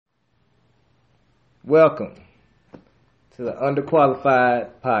Welcome to the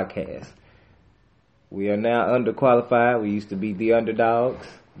Underqualified Podcast. We are now underqualified. We used to be the underdogs,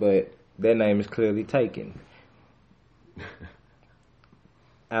 but their name is clearly taken.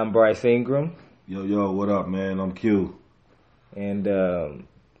 I'm Bryce Ingram. Yo, what up, man? I'm Q. And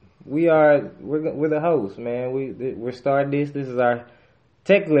we're the hosts, man. We're starting this. This is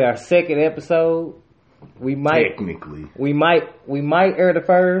technically our second episode. We might air the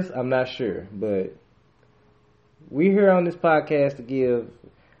first. I'm not sure, but we're here on this podcast to give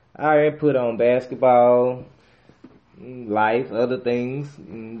our input on basketball, life, other things.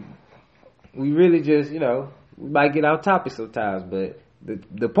 We really just, we might get off topic sometimes, but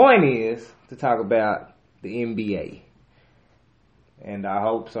the point is to talk about the NBA. And our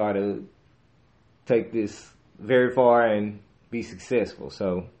hopes are to take this very far and be successful.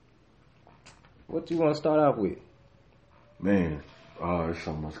 So, what you want to start off with? Man, there's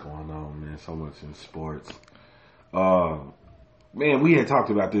so much going on, man. So much in sports. Man, we had talked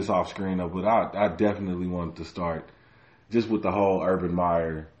about this off screen, though, but I definitely wanted to start just with the whole Urban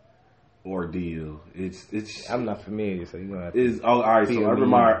Meyer ordeal. It's. I'm not familiar, so you're gonna have to. All right. So Urban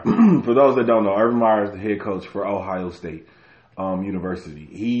Meyer, for those that don't know, Urban Meyer is the head coach for Ohio State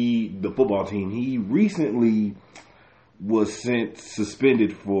University. The football team. He recently was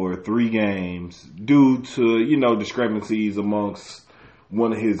suspended for 3 games due to discrepancies amongst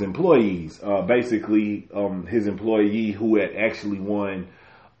one of his employees. Basically, his employee who had actually won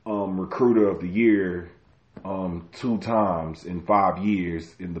Recruiter of the Year 2 times in 5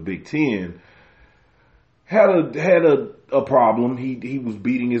 years in the Big Ten had a problem. He was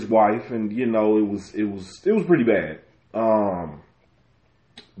beating his wife, and it was pretty bad.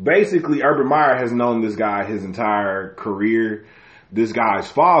 Basically, Urban Meyer has known this guy his entire career. This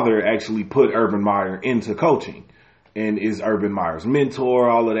guy's father actually put Urban Meyer into coaching and is Urban Meyer's mentor,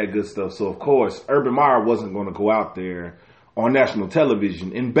 all of that good stuff. So, of course, Urban Meyer wasn't going to go out there on national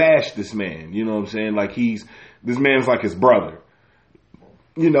television and bash this man. You know what I'm saying? Like, this man's like his brother.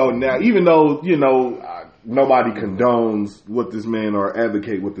 Now, even though, nobody condones what this man or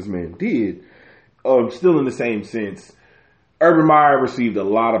advocate what this man did, still in the same sense, Urban Meyer received a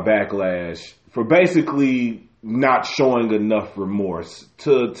lot of backlash for basically not showing enough remorse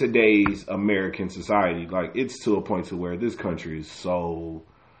to today's American society. Like, it's to a point to where this country is so,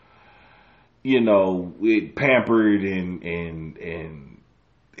 pampered and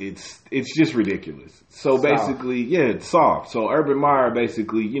it's just ridiculous. So basically, it's soft. So Urban Meyer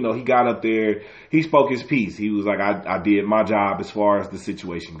basically, he got up there, he spoke his piece. He was like, I did my job as far as the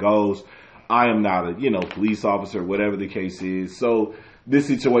situation goes. I am not a, police officer, whatever the case is. So this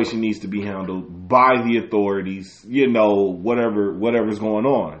situation needs to be handled by the authorities, whatever's going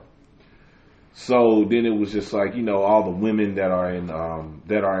on. So then it was just like, all the women that are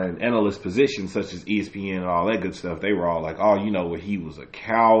in analyst positions such as ESPN and all that good stuff, they were all like, where he was a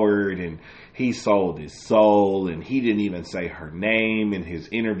coward and he sold his soul and he didn't even say her name in his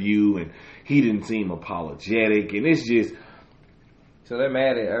interview and he didn't seem apologetic. And it's just. So they're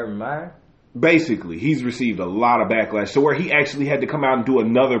mad at Urban Meyer? Basically, he's received a lot of backlash to where he actually had to come out and do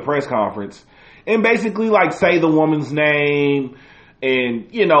another press conference and basically say the woman's name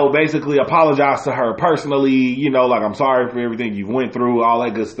and, basically apologize to her personally, I'm sorry for everything you went through, all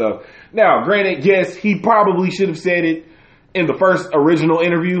that good stuff. Now, granted, yes, he probably should have said it in the first original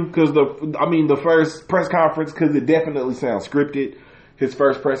interview because the first press conference, because it definitely sounds scripted, his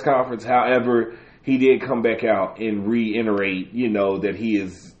first press conference. However, he did come back out and reiterate, that he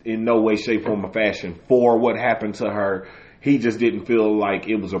is in no way, shape, form, or fashion for what happened to her. He just didn't feel like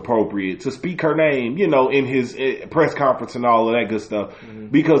it was appropriate to speak her name, in his press conference and all of that good stuff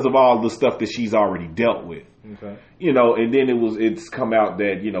because of all the stuff that she's already dealt with. Okay. And then it's come out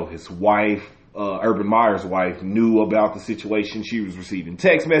that, his wife, Urban Meyer's wife, knew about the situation. She was receiving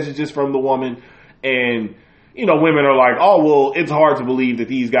text messages from the woman and women are like, oh, well, it's hard to believe that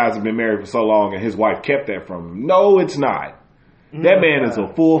these guys have been married for so long and his wife kept that from him. No, it's not. That man is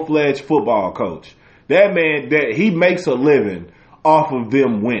a full-fledged football coach. That man, he makes a living off of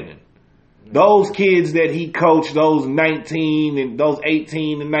them winning. Those kids that he coached, those 19 and those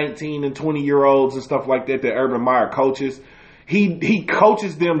 18 and 19 and 20-year-olds and stuff like that Urban Meyer coaches, he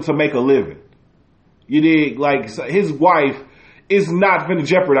coaches them to make a living. You dig? Like, his wife is not going to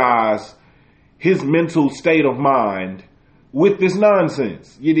jeopardize his mental state of mind with this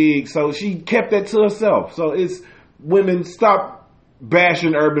nonsense. You dig? So she kept that to herself. So it's women, stop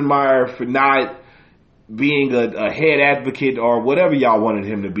bashing Urban Meyer for not being a head advocate or whatever y'all wanted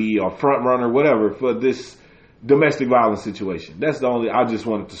him to be, or front runner, whatever, for this domestic violence situation. That's the only, I just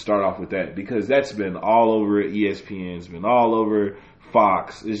wanted to start off with that because that's been all over ESPN, it's been all over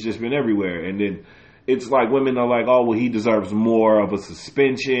Fox, it's just been everywhere. And then it's like women are like, oh, well, he deserves more of a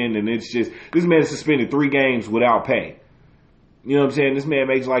suspension. And it's just, this man is suspended 3 games without pay. You know what I'm saying? This man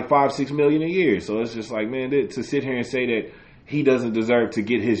makes like $5-6 million a year. So it's just like, man, to sit here and say that he doesn't deserve to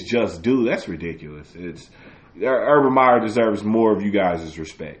get his just due, that's ridiculous. Urban Meyer deserves more of you guys'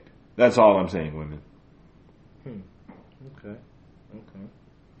 respect. That's all I'm saying, women. Okay.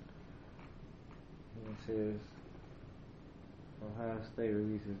 It says Ohio State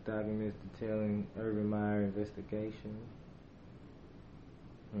releases documents detailing Urban Meyer investigation.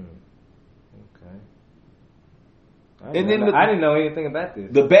 Okay. I didn't know anything about this.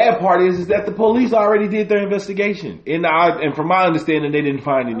 The bad part is that the police already did their investigation, and from my understanding, they didn't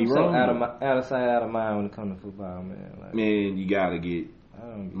find any wrong. Out of sight, out of mind when it comes to football, man. Like, man, you gotta get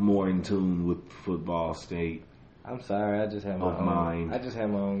more in tune with football state. I'm sorry, I just have my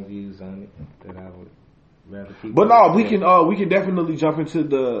own views on it that I would rather keep. But no, we can definitely jump into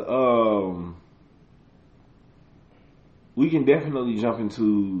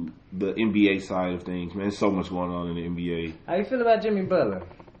the NBA side of things, man. There's so much going on in the NBA. How you feel about Jimmy Butler?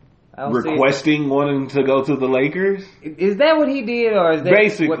 Wanting to go to the Lakers? Is that what he did, or is that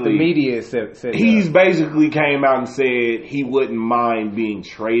basically what the media said? He's basically came out and said he wouldn't mind being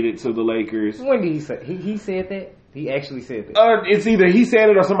traded to the Lakers. When did he say? He said that? He actually said that? It's either he said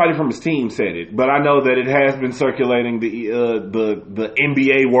it or somebody from his team said it. But I know that it has been circulating the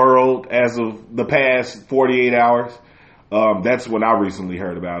NBA world as of the past 48 hours. That's when I recently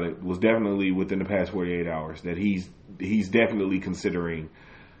heard about it. Was definitely within the past 48 hours that he's definitely considering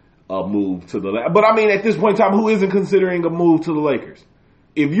a move to the Lakers. But I mean, at this point in time, who isn't considering a move to the Lakers?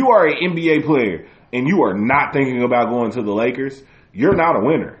 If you are an NBA player and you are not thinking about going to the Lakers, you're not a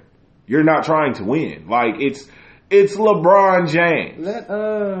winner. You're not trying to win. Like it's LeBron James.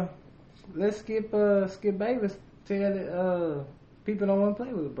 Let's skip Bayless. Tell that people don't want to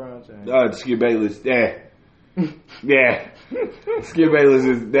play with LeBron James. Skip Bayless, yeah. Skip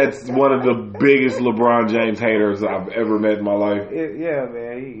Bayless that's one of the biggest LeBron James haters I've ever met in my life. Yeah,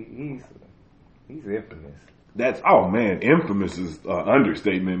 man, he's infamous. Infamous is an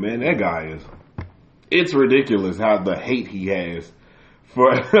understatement, man. That guy is. It's ridiculous how the hate he has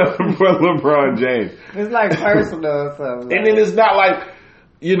for LeBron James. It's like personal or something. And then it's not like,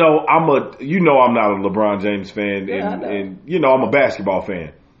 I'm not a LeBron James fan, and I'm a basketball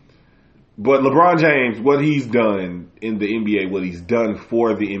fan. But LeBron James, what he's done in the NBA, what he's done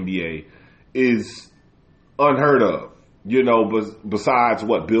for the NBA is unheard of. Besides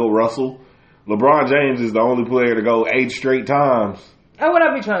Bill Russell, LeBron James is the only player to go 8 straight times. And what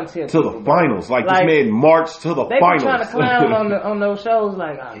I be trying to tell to the finals. Like this man marched to the finals. They be trying to clown on those shows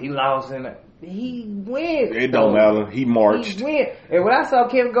like, he lost and he went. It don't matter. He marched. He went. And when I saw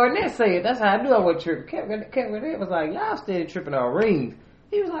Kevin Garnett say it, that's how I knew I wasn't tripping. Kevin Garnett was like, y'all still tripping on rings.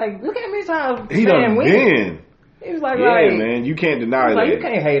 He was like, look at me times he done win. He was like, man, you can't deny that. You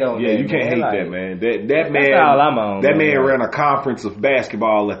can't hate on that. Yeah, you can't hate that, man. That man. That's all I'm on. That man ran a conference of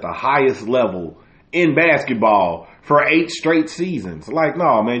basketball at the highest level in basketball for 8 straight seasons. Like,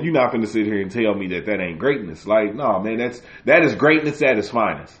 no, man, you're not going to sit here and tell me that ain't greatness. Like, no, man, that is greatness at its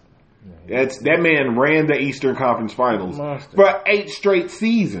finest. That man ran the Eastern Conference Finals for 8 straight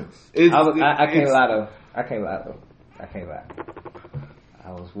seasons. I can't lie.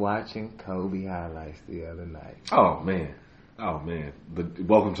 I was watching Kobe highlights the other night. Oh man.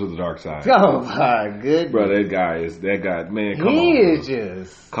 Welcome to the dark side. Oh my goodness. Bro, that guy, man, come on. He is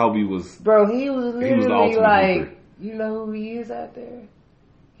just. Kobe was. Bro, he was literally like, you know who he is out there?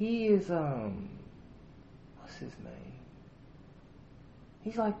 He is, what's his name?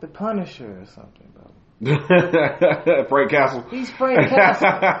 He's like the Punisher or something, bro. Frank Castle. He's Frank Castle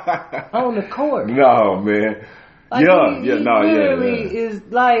on the court. No, man. Like he literally is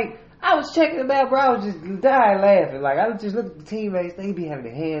like, I was checking him out, bro. I was just dying laughing. Like, I was just looking at the teammates. They be having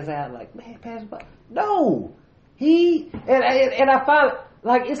their hands out, like, man, pass the ball. No, and I finally,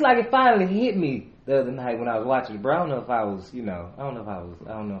 like, it's like it finally hit me the other night when I was watching it, bro. I don't know if I was, I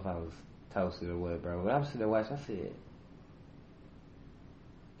don't know if I was toasted or what, bro. But I was sitting there watching. I said,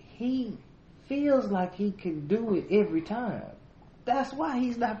 he feels like he can do it every time. That's why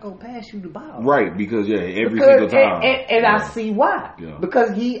he's not going to pass you the ball. Right, because, single time. And I see why. Yeah.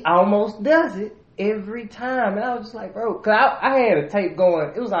 Because he almost does it every time. And I was just like, bro, because I had a tape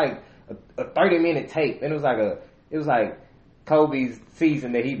going. It was like a 30-minute tape. And it was like Kobe's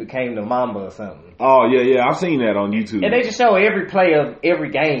season that he became the Mamba or something. Oh, yeah. I've seen that on YouTube. And they just show every play of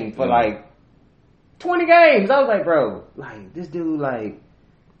every game for like 20 games. I was like, bro, like, this dude, like,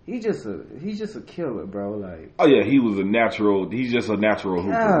 He's just a killer, bro. Like, oh yeah, he's just a natural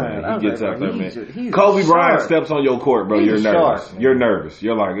hooper, man. He gets out there, man. Kobe sharp. Bryant steps on your court, bro. You're nervous. Sharp, you're nervous.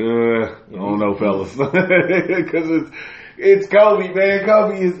 You're like, I don't know, fellas, because it's Kobe, man.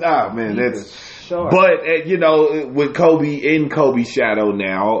 Kobe is man. That's sharp. But you know, with Kobe in Kobe's shadow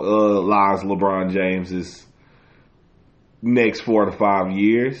now, lies LeBron James's next 4 to 5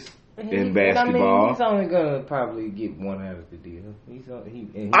 years. In basketball, he's only gonna probably get one out of the deal.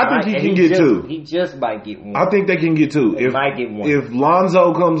 I think he can get two. He just might get one. I think they can get two. Might get one. If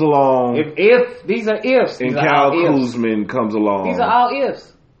Lonzo comes along, if these are ifs, and Kyle Kuzma comes along, these are all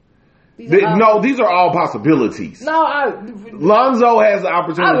ifs. These are all possibilities. No, Lonzo has the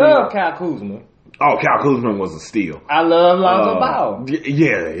opportunity. I love Kyle Kuzma. Oh, Kyle Kuzma was a steal. I love Lonzo Ball.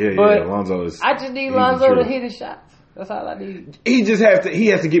 Yeah. Lonzo is. I just need Lonzo to hit his shots. That's all I need. He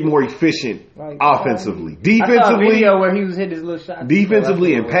has to get more efficient offensively. Defensively, I saw a video where he was hitting his little shots.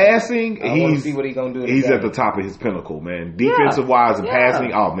 Defensively and passing, I want to see what he's gonna do. He's at the top of his pinnacle, man. Defensive wise and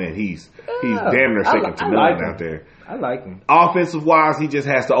passing, oh man, he's damn near second to none out there. I like him. Offensive wise, he just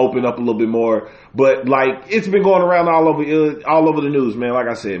has to open up a little bit more. But like it's been going around all over the news, man. Like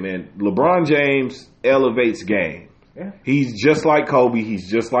I said, man, LeBron James elevates game. Yeah. He's just like Kobe. He's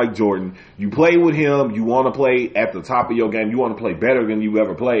just like Jordan. You play with him. You want to play at the top of your game. You want to play better than you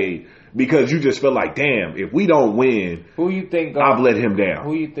ever played because you just feel like, damn, if we don't win, I've let him down.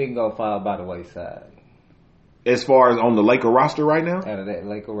 Who you think gonna fall by the wayside? As far as on the Laker roster right now? Out of that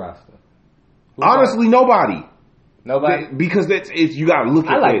Laker roster. Honestly, nobody. Nobody? Because you got to look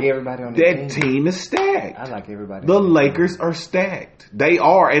at like everybody on that team is stacked. I like everybody. The Lakers are stacked. They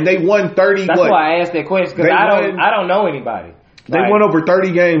are, and they won 30. That's why I asked that question because I don't know anybody. They won over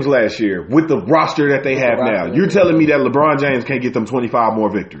 30 games last year with the roster that they have now. You're telling me that LeBron James can't get them 25 more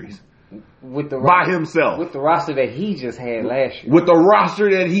victories by himself with the roster that he just had last year. With the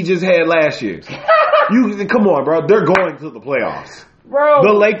roster that he just had last year, come on, bro. They're going to the playoffs. Bro.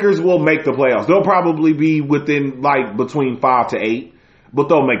 The Lakers will make the playoffs. They'll probably be within between 5 to 8, but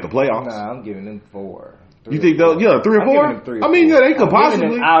they'll make the playoffs. Nah, I'm giving them 4. You think they'll 3 or 4? I mean, yeah, they could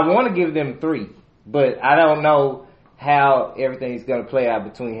possibly. I want to give them 3, but I don't know how everything's going to play out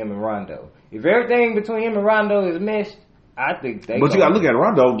between him and Rondo. If everything between him and Rondo is meshed, I think they. But you got to look at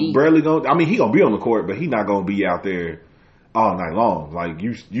Rondo. Barely going. I mean, he gonna be on the court, but he not gonna be out there all night long. Like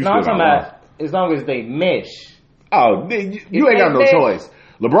you. No, I'm talking about as long as they mesh. Oh, you ain't got no choice.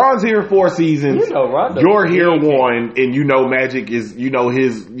 LeBron's here 4 seasons. Rondo. You're here 1, and Magic is he done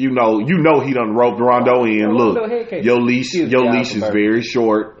roped Rondo in. Look, your leash is very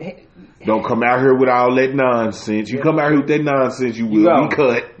short. Don't come out here with all that nonsense. You come out here with that nonsense, you will be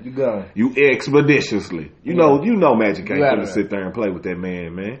cut. You expeditiously. You know Magic ain't gonna sit there and play with that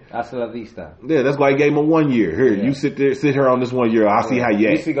man. Hasta la vista. Yeah, that's why he gave him 1 year. Here, you sit here on this 1 year. I'll see how you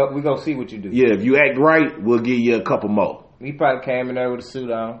act. We gonna see what you do. Yeah, if you act right, we'll give you a couple more. He probably came in there with a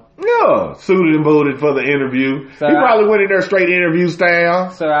suit on. Yeah, suited and booted for the interview. He probably went in there straight interview style.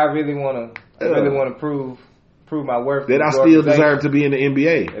 So I really want to prove my worth. That I still deserve to be in the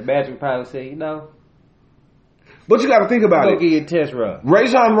NBA. And Magic probably say, But you got to think about it. Go get your test run.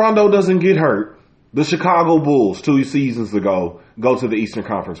 Rajon Rondo doesn't get hurt. The Chicago Bulls 2 seasons ago go to the Eastern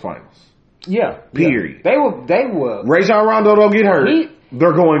Conference Finals. Yeah. Period. They were. Rajon Rondo don't get hurt.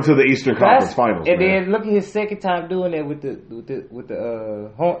 They're going to the Eastern Conference Finals. And then look at his second time doing that with the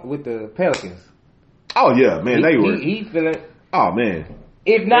Pelicans. Oh yeah, man, they were. He feeling. Oh man.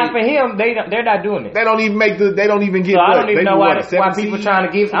 If not for him, they're not doing it. They don't even they don't even get. So I don't even know why people trying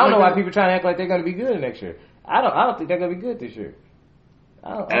to give. I don't know why people trying to act like they're going to be good next year. I don't think they're going to be good this year.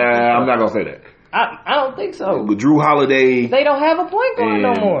 I'm not going to say that. I don't think so. With Drew Holiday, they don't have a point guard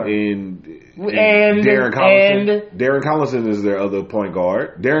no more. And Darren Collison. Darren Collison is their other point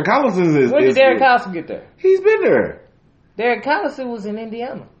guard. Darren Collison is. When did Darren Collison get there? He's been there. Darren Collison was in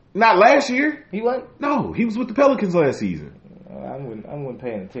Indiana. Not last year. He wasn't? No, he was with the Pelicans last season. I wasn't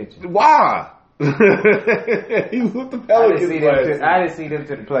paying attention. Why? He was with the Pelicans I didn't see them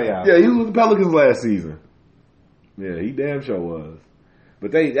to the playoffs. Yeah, he was with the Pelicans last season. Yeah, he damn sure was.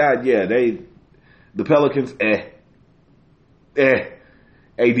 But the Pelicans, AD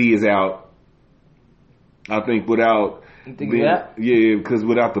is out. I think without... You think that? Yeah, because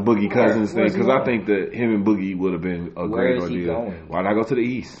without the Boogie Cousins thing, because I think that him and Boogie would have been a great idea. Why not go to the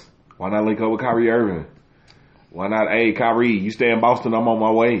East? Why not link up with Kyrie Irving? Why not? Hey, Kyrie, you stay in Boston. I'm on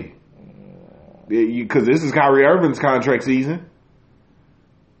my way. Because this is Kyrie Irving's contract season.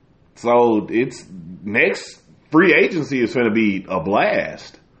 So it's next free agency is going to be a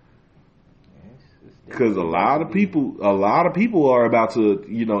blast. Because a lot of people are about to,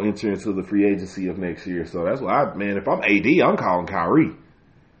 enter into the free agency of next year. So that's why, if I'm AD, I'm calling Kyrie.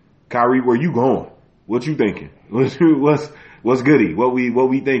 Kyrie, where you going? What you thinking? What's goody? What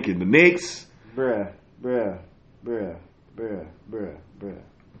we thinking? The Knicks? Bruh.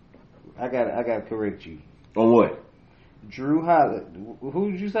 I gotta correct you. On what? Drew Holiday.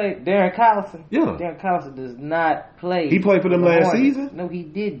 Who did you say? Darren Collison? Yeah. Darren Collison does not play. He played for them last Hornets. season? No, he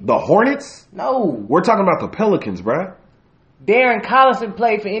didn't. The Hornets? No. We're talking about the Pelicans, bruh. Darren Collison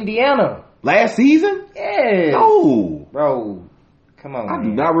played for Indiana. Last season? Yes. No. Bro, come on, I do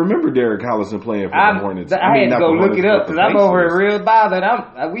not remember Darren Collison playing for the Hornets. I had to go look it up because I'm over here Pacers. real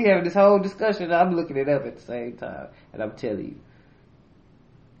bothered. We having this whole discussion. I'm looking it up at the same time. And I'm telling you.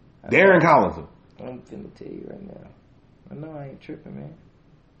 Darren Collison. I'm finna tell you right now. I know I ain't tripping, man.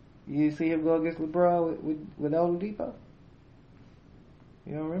 You see him go against LeBron with Oladipo?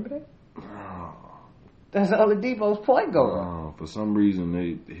 You don't remember that? That's Oladipo's point guard. For some reason,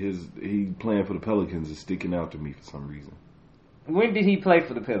 he playing for the Pelicans is sticking out to me for some reason. When did he play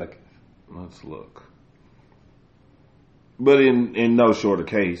for the Pelicans? Let's look. But in no shorter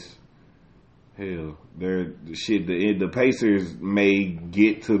case, hell, the Pacers may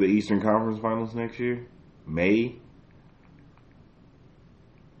get to the Eastern Conference Finals next year. May.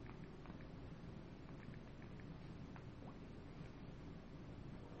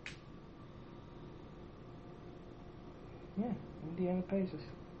 Yeah, Indiana Pacers.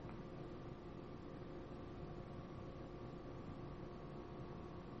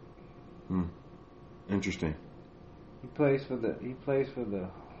 Interesting. He plays for the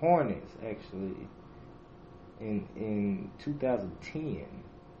Hornets actually in 2010.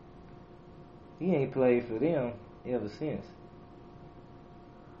 He ain't played for them ever since.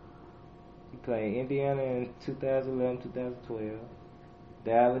 He played Indiana in 2011, 2012,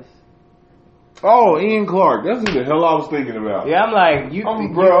 Dallas. Oh, Ian Clark. That's who the hell I was thinking about. Yeah, I'm like,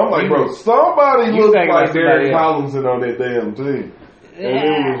 bro, somebody looks like Darren Collison Collison on that damn team.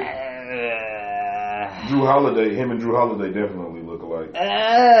 Him and Drew Holiday definitely look alike.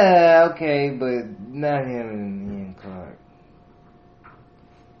 Okay, but not him and Ian Clark.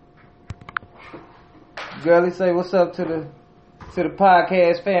 Gully, say what's up to the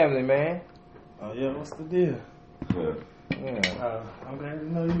podcast family, man. Oh yeah, what's the deal? Yeah. I'm glad to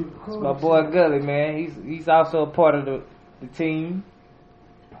know you. It's my boy Gully, man. He's also a part of the team.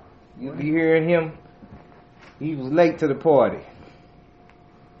 You'll be hearing him. He was late to the party.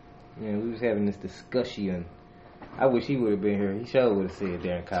 Yeah, we was having this discussion. I wish he would have been here. He sure would have said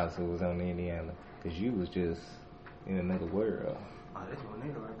Darren Collison was on the Indiana. Because you was just in another world. Oh, that's my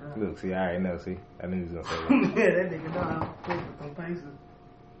nigga right there. Look, see, I already know, see. I knew he was going to say that. Yeah, that nigga know how to play with them Pacers.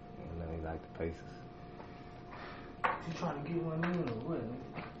 I know he liked the Pacers. You trying to get one in or what?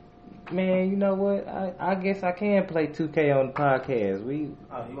 Man, you know what? I guess I can play 2K on the podcast.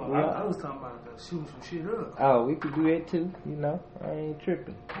 I was talking about shooting some shit up. Oh, we could do that too, you know. I ain't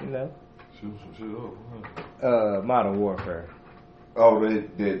tripping, you know. Shoot some shit up. Modern Warfare. Oh,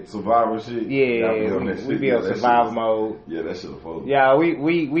 that survivor shit? Yeah, we be on survival mode. Yeah, that shit folded. Yeah,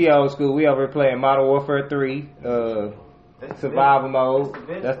 we old school. We over here playing Modern Warfare 3, survival mode.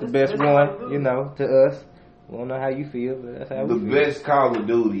 That's the best one, you know, to us. We don't know how you feel, but that's how we feel. The best Call of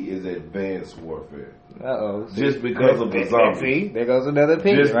Duty is Advanced Warfare. Just because of the zombies. See, there goes another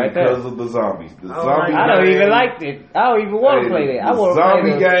opinion right there. Just because of the zombies. I don't even like it. I don't even want to play that. I want to play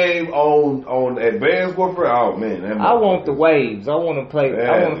the zombie game on Advanced Warfare. Oh man, I want the waves. I want to play.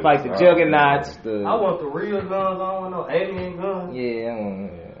 I want to fight the juggernauts. I want the real guns. I don't want no alien guns. Yeah,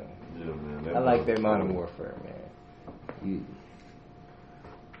 man. I like that Modern Warfare, man.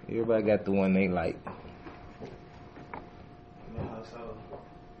 Everybody got the one they like.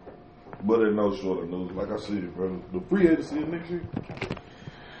 But in no shorter news, like I said, bro, the free agency next year,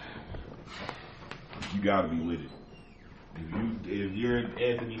 you gotta be with it. If you're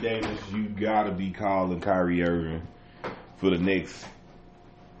Anthony Davis, you gotta be calling Kyrie Irving for the next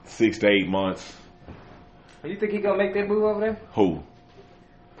 6 to 8 months. You think he gonna make that move over there? Who?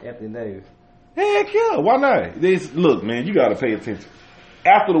 Anthony Davis. Heck yeah, why not? Look, man, you gotta pay attention.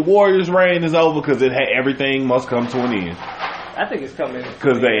 After the Warriors' reign is over, because everything must come to an end. I think it's coming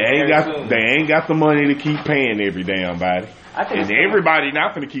because they ain't got the money to keep paying every damn body, and everybody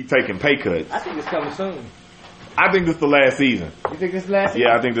not gonna keep taking pay cuts. I think it's coming soon. I think this is the last season. You think this is the last season?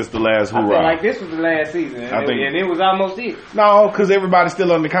 Yeah, I think this is the last hoorah. I feel like this was the last season, and it was almost it. No, because everybody's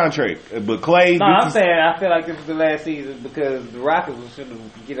still under contract. But Clay, I feel like this was the last season because the Rockets should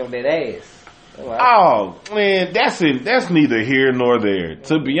get on that ass. Oh man, that's neither here nor there.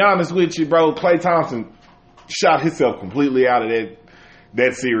 To be honest with you, bro, Klay Thompson shot himself completely out of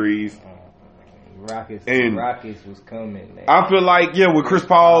that series. Rockets was coming, man. I feel like, with Chris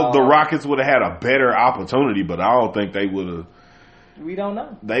Paul, the Rockets would have had a better opportunity, but I don't think they would have. We don't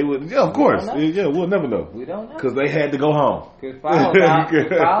know. They would, yeah, of course. Yeah, we'll never know. We don't know. Because they had to go home. Because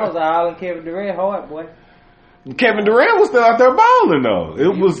Paul's all in Kevin Durant hard, boy. Kevin Durant was still out there balling though.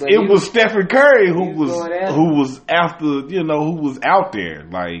 It was Stephen Curry who was out there.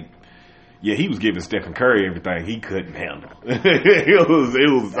 Like, yeah, he was giving Stephen Curry everything he couldn't handle. it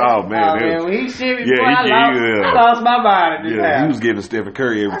was oh man. When he shimmy, I lost my mind at this house. He was giving Stephen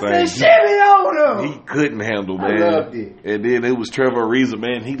Curry everything. I said, shimmy on him. He couldn't handle, man. I loved it. And then it was Trevor Ariza,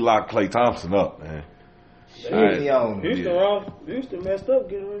 man. He locked Klay Thompson up, man. Shimmy on him. Houston messed up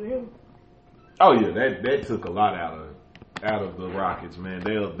getting rid of him. Oh yeah, that took a lot out of the Rockets, man.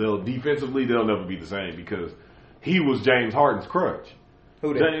 They'll defensively they'll never be the same because he was James Harden's crutch.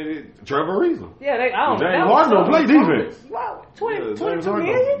 Who that? Trevor Ariza. Yeah, James Harden don't play defense. Wow, 22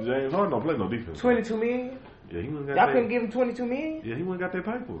 million? James Harden don't play no defense. 22 million? Yeah, he wouldn't got Y'all couldn't give him 22 million? Yeah, he wouldn't got that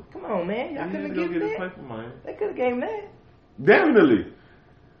paper. Come on, man. Y'all couldn't give him that. Paper, man. They could have gave him that. Definitely.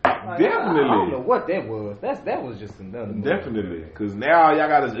 Definitely. I don't know what that was. That was just another movie. Definitely. Because now y'all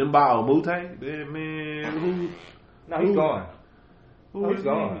got this Mbao Mute. Then, man, he's gone. He's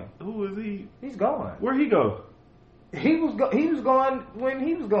gone. Who is he? He's gone. Where'd he go? He was gone when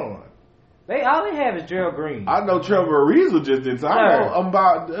he was gone. All they have is Gerald Green. I know Trevor Ariza just did. I know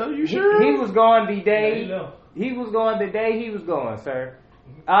about. Are you sure? He was gone the day. He was gone the day he was gone, sir.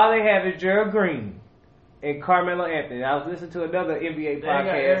 All they have is Gerald Green and Carmelo Anthony. I was listening to another NBA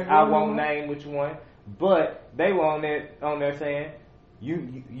podcast. I won't name which one, but they were on there saying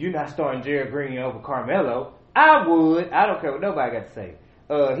you're not starting Gerald Green over Carmelo. I would. I don't care what nobody got to say.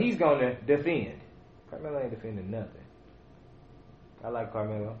 He's gonna defend. Carmelo ain't defending nothing. I like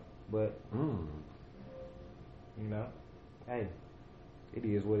Carmelo, but you know, hey, it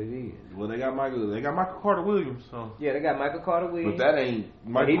is what it is. Well, they got Michael Carter Williams. So yeah, they got Michael Carter Williams. But that ain't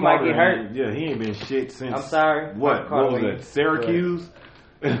Michael he Carter might get hurt. Yeah, he ain't been shit since. I'm sorry. What was that? Syracuse.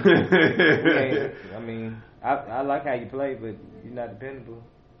 I mean, I like how you play, but you're not dependable.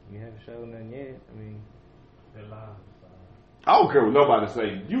 You haven't shown nothing yet. I mean, they're live. I don't care what nobody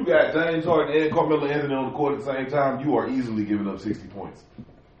say. You got James Harden and Carmelo Anthony on the court at the same time. You are easily giving up 60 points.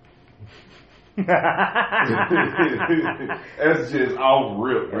 That's just off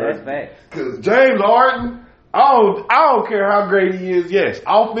rip, right? That's facts. Because James Harden, I don't care how great he is. Yes,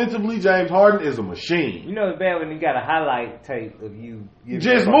 offensively, James Harden is a machine. You know it's bad when you got a highlight tape of you.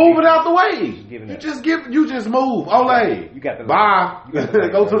 Just move it out the way. You just move. Olay. You got the bye.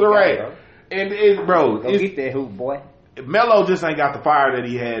 Go to the rack. And bro, go get that hoop, boy. Melo just ain't got the fire that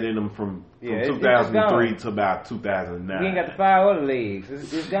he had in him from 2003 to about 2009. He ain't got the fire or the legs.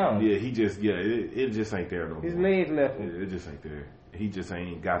 It's gone. Yeah, it just ain't there no more. His legs left him. It just ain't there. He just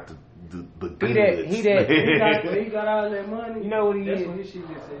ain't got the goods. He got all that money. You know what he That's is? what his shit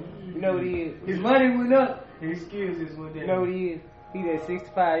just said. You know what he is? His money went up. His skills just went down. You know what he is? He that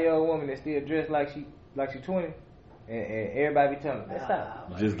 65-year-old woman that still dressed like she 20. And everybody be telling me,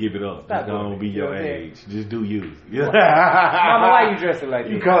 stop. Just give it up. It's gonna be your age. Just do you. Mama, why you dressing like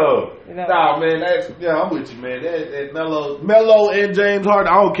this? You cold. Nah, man. I'm with you, man. That Melo and James Harden.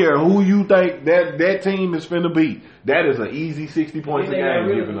 I don't care who you think that team is finna beat. That is an easy 60 points a game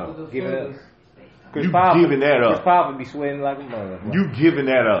giving up. Give it up. You giving that up. Chris Paul would be sweating like a mother. You giving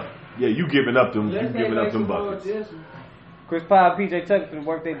that up. Yeah, you giving up them. You giving up them buckets. Chris Paul and PJ Tucker finna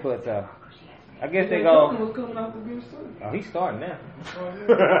work their butts out. I guess they go. Oh, he's starting now.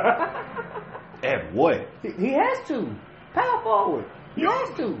 At what? He has to. Power forward. He has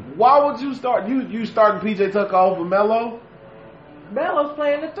to. Why would you start? You starting PJ Tucker over Melo? Melo's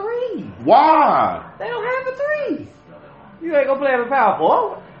playing the three. Why? They don't have the threes. You ain't gonna play him power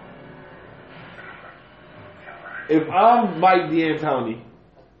forward. If I'm Mike D'Antoni,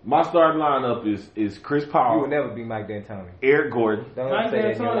 my starting lineup is Chris Paul. You will never be Mike D'Antoni. Eric Gordon. Mike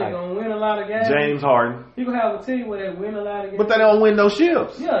D'Antoni gonna win a lot of games. James Harden. He gonna have a team where they win a lot of games. But they don't win no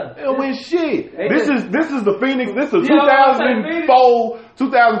ships. Yeah. They don't win shit. This is the Phoenix. This is 2004,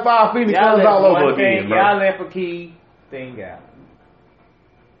 2005 Phoenix Suns all over again, bro. Y'all left a key thing out.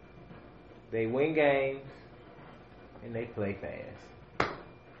 They win games and they play fast.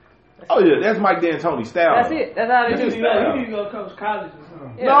 Oh yeah, that's Mike D'Antoni's style. That's it. That's how they do. You need to go coach college or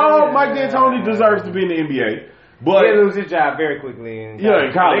something. Yeah, Mike D'Antoni deserves to be in the NBA, but he'll lose his job very quickly. In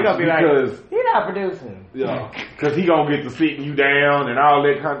college, they gonna be because like, he's not producing. Yeah, because he gonna get to sitting you down and all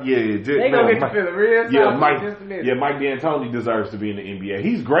that kind of, they gonna get to feel the real Mike D'Antoni deserves to be in the NBA.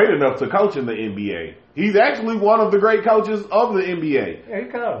 He's great enough to coach in the NBA. He's actually one of the great coaches of the NBA. Yeah, he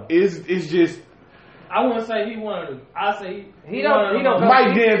comes. It's just, I wouldn't say he one of the. I say he don't.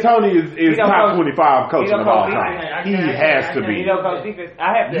 Mike D'Antoni is top 25 coach of all time. He has to be. He don't coach defense.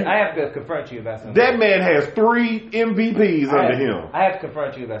 I have to confront you about something. That man has 3 MVPs under him. I have to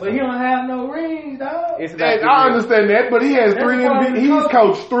confront you about something. But he don't have no rings, dog. I understand that, but he has 3 MVPs. He's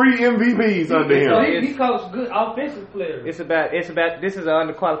coached 3 MVPs under him. So he coached good offensive players. It's about. This is an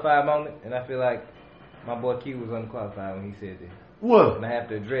underqualified moment, and I feel like my boy Q was underqualified when he said this. What? And I have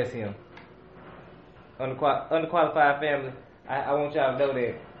to address him. Underqualified family. I want y'all to know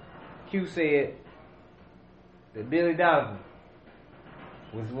that Q said that Billy Donovan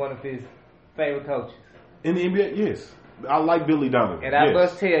was one of his favorite coaches. In the NBA, yes. I like Billy Donovan. And I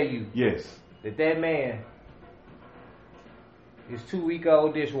must tell you that man is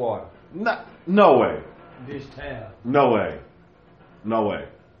 2-week-old dishwater. No way. Dish towel. No way. No way.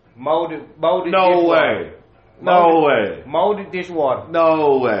 Molded no dishwater. Way. No way. Molded dishwater.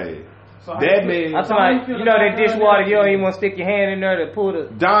 No way. So that man. I'm talking about, that dishwater, you don't even want to stick your hand in there to pull the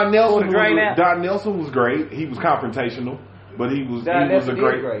drain out. Don Nelson was great. He was confrontational, but he was a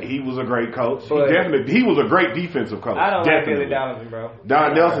great coach. He was a great defensive coach. I don't like Billy Donovan, bro.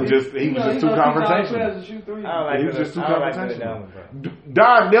 Don Nelson he was just too confrontational. He was just too confrontational.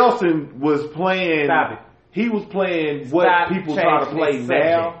 Don Nelson was playing. Stop it. He was playing what people try to play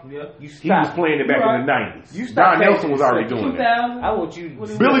now. Yeah. He was playing it back in the 90s. Don Nelson was already doing that. I want you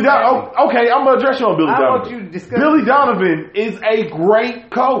to Billy Donovan. Okay, I'm going to address you on Billy Donovan. I want you to discuss Billy Donovan is a great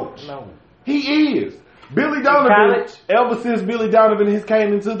coach. No. He is. Billy Donovan, ever since Billy Donovan has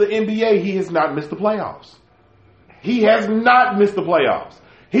came into the NBA, he has not missed the playoffs. He has not missed the playoffs.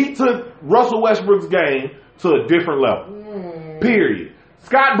 He took Russell Westbrook's game to a different level. Period.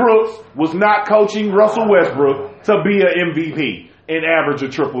 Scott Brooks was not coaching Russell Westbrook to be an MVP and average a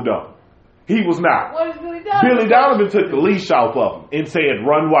triple-double. He was not. What is Billy Donovan? Billy Donovan took the leash off of him and said,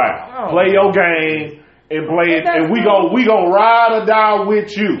 run wild. Play your game and play it, and we gonna ride or die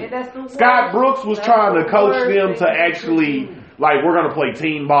with you. Scott Brooks was trying to coach them to actually, like, we're going to play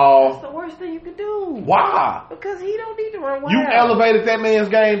team ball. That's the worst thing you could do. Why? Because he don't need to run wild. You elevated that man's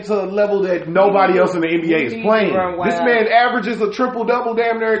game to a level that nobody else in the NBA is playing. This man averages a triple-double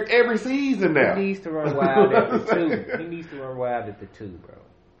damn near every season now. He needs to run wild at the 2. He needs to run wild at the 2, bro.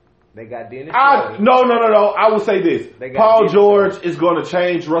 They got Dennis. No. I will say this. Paul George is going to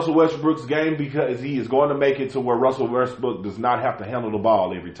change Russell Westbrook's game because he is going to make it to where Russell Westbrook does not have to handle the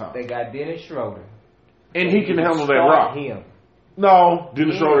ball every time. They got Dennis Schroeder. And he can handle that rock. Him. No,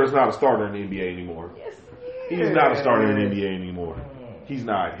 Dennis Schroeder is not a starter in the NBA anymore. Yes, he's not a starter in the NBA anymore. He's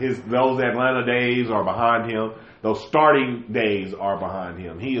not. Those Atlanta days are behind him. Those starting days are behind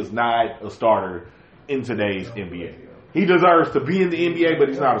him. He is not a starter in today's NBA. He deserves to be in the NBA, but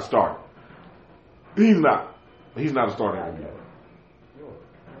he's not a starter. He's not. He's not a starter in the NBA.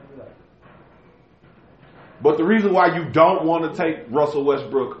 But the reason why you don't want to take Russell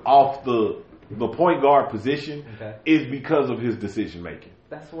Westbrook off the point guard position is because of his decision making.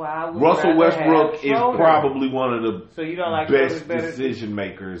 That's why I would Russell Westbrook is probably one of the best decision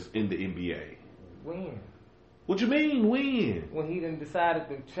makers in the NBA. When? What you mean, when? When he done decided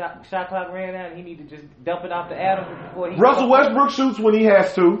the shot clock ran out and he need to just dump it off the atom before he... Russell Westbrook shoots when he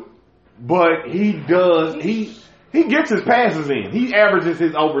has to, but he does... He gets his passes in. He averages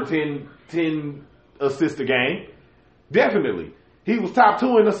his over 10 assists a game. Definitely. He was top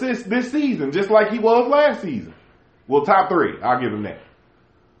 2 in assists this season, just like he was last season. Well, top 3. I'll give him that.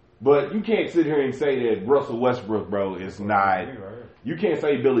 But you can't sit here and say that Russell Westbrook, bro, is not... You can't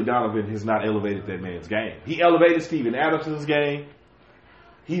say Billy Donovan has not elevated that man's game. He elevated Steven Adams's game.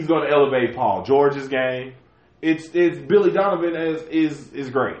 He's going to elevate Paul George's game. It's Billy Donovan is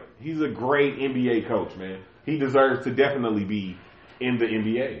great. He's a great NBA coach, man. He deserves to definitely be in the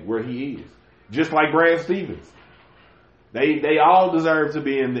NBA where he is. Just like Brad Stevens. They all deserve to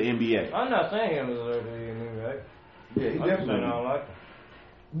be in the NBA. I'm not saying him deserve to be in the NBA. Yeah, he definitely. I don't like him.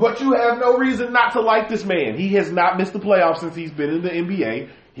 But you have no reason not to like this man. He has not missed the playoffs since he's been in the NBA.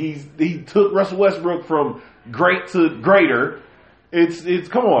 He took Russell Westbrook from great to greater. It's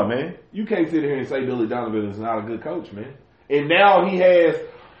come on, man. You can't sit here and say Billy Donovan is not a good coach, man. And now he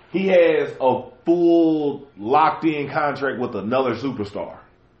has a full locked in contract with another superstar.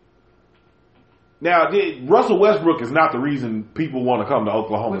 Now, Russell Westbrook is not the reason people want to come to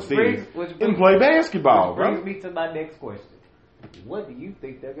Oklahoma City and play basketball, bro. Which brings me to my next question. What do you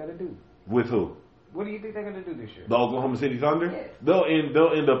think they're gonna do? With who? What do you think they're gonna do this year? The Oklahoma City Thunder? Yes. They'll end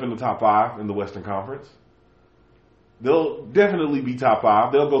up in the top 5 in the Western Conference. They'll definitely be top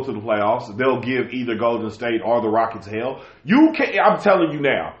 5. They'll go to the playoffs. They'll give either Golden State or the Rockets hell. I'm telling you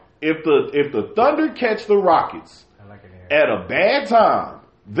now, if the Thunder catch the Rockets at a bad time,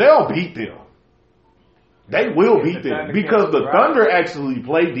 they'll beat them. They will beat them because the Thunder actually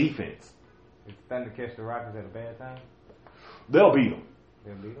play defense. If the Thunder catch the Rockets at a bad time, they'll beat them.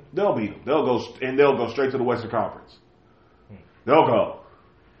 They'll beat them. They'll go straight to the Western Conference. They'll go.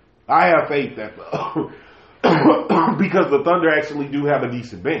 I have faith that because the Thunder actually do have a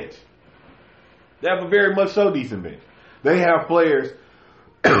decent bench. They have a very much so decent bench. They have players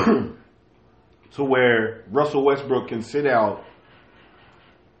to where Russell Westbrook can sit out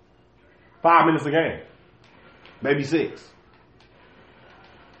 5 minutes a game, maybe 6.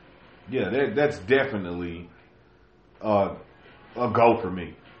 Yeah, that's definitely a go for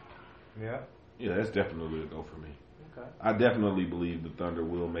me. Yeah. Yeah, that's definitely a go for me. Okay. I definitely believe the Thunder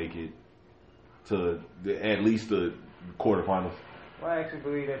will make it to at least the quarterfinals. Well, I actually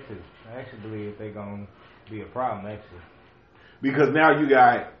believe that too. I actually believe they're gonna be a problem actually. Because now you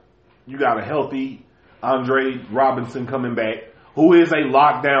got a healthy Andre Robinson coming back, who is a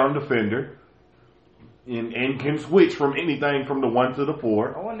lockdown defender and can switch from anything from the 1 to the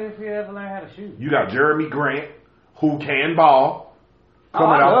 4. I wonder if he ever learned how to shoot. You got Jeremy Grant, who can ball,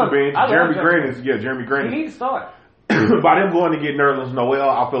 coming off the bench. Jeremy Grant He needs to start. By them going to get Nerlens Noel,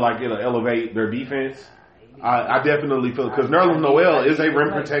 I feel like it'll elevate their defense. I definitely feel because Nerlens Noel is a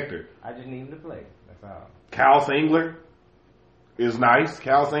rim protector. I just need him to play. That's all. Kyle Singler is nice.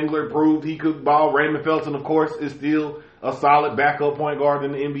 Kyle Singler proved he could ball. Raymond Felton, of course, is still a solid backup point guard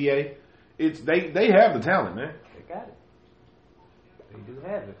in the NBA. They have the talent, man. They got it. They do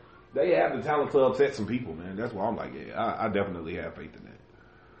have it. They have the talent to upset some people, man. That's why I'm like, yeah, I definitely have faith in that.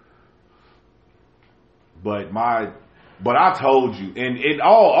 But I told you, and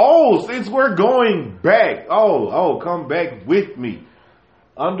since we're going back, come back with me,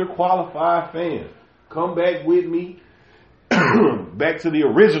 underqualified fan, come back with me, back to the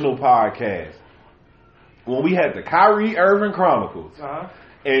original podcast when we had the Kyrie Irving Chronicles,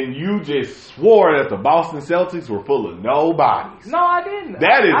 and you just swore that the Boston Celtics were full of nobodies. No, I didn't.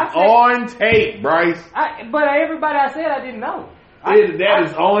 That is on tape, Bryce. But everybody I said I didn't know. That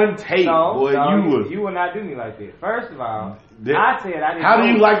is on tape, boy. You will not do me like that. First of all, I said I didn't know. How do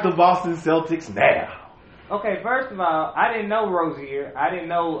you like the Boston Celtics now? Okay, first of all, I didn't know Rozier. I didn't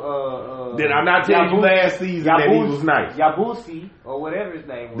know... Did I not tell you last season that he was nice? Yabusi, or whatever his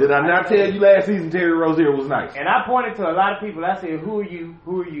name was. Did I not tell you last season Terry Rozier was nice? And I pointed to a lot of people. I said, who are you?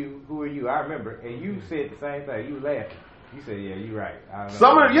 Who are you? Who are you? I remember. And you said the same thing. You were laughing. You said, yeah, you're right. I don't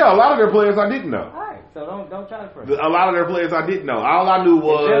know. A lot of their players I didn't know. All right, so don't try to press. A lot of their players I didn't know. All I knew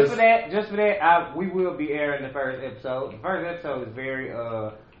was... Just for that, we will be airing the first episode. The first episode is very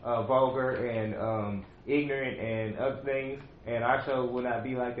vulgar and ignorant and other things, and our show will not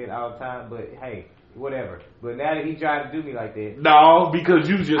be like that all the time, but hey, whatever. But now that he tried to do me like that... No, because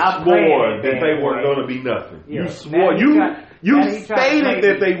you just swore that they weren't going to be nothing. Yeah. You swore... You stated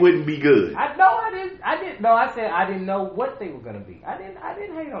that they wouldn't be good. I didn't. No, I said I didn't know what they were gonna be. I didn't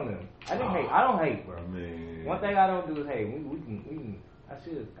hate on them. I didn't hate. I don't hate, bro. Man. One thing I don't do is hate. We can. I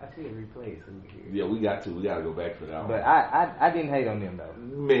should replay it so we can hear. Yeah, we got to go back for that one. But I didn't hate on them though.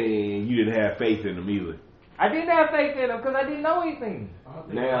 Man, you didn't have faith in them either. I didn't have faith in them because I didn't know anything.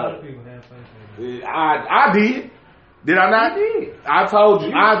 Now, a lot of people have faith in them. I did. Did I not? You did. I told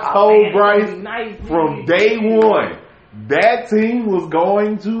you. I told Bryce from day one. That team was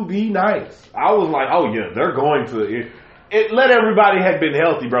going to be nice. I was like, oh yeah, they're going to. Let everybody had been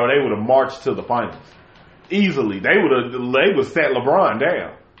healthy, bro. They would have marched to the finals easily. They would set LeBron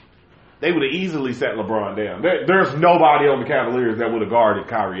down. They would have easily set LeBron down. There's nobody on the Cavaliers that would have guarded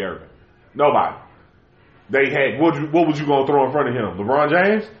Kyrie Irving. Nobody. They had what was you going to throw in front of him? LeBron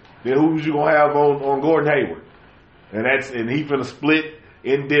James? Then who was you going to have on Gordon Hayward? And he finna split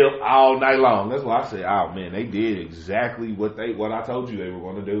in dip all night long. That's why I said, oh man, they did exactly what I told you they were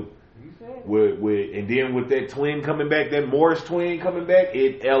going to do. And then with that twin coming back, that Morris twin coming back,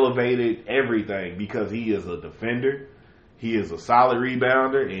 it elevated everything because he is a defender, he is a solid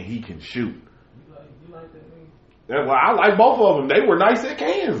rebounder, and he can shoot. You like that name? That's why I like both of them. They were nice at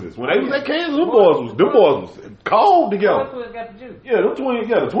Kansas. When they was at Kansas, them boys was cold together. Yeah, the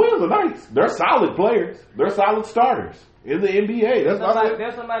twins are nice. They're solid players. They're solid starters in the NBA.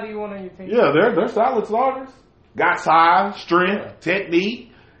 There's somebody you want on your team. Yeah, they're solid starters. Got size, strength, technique,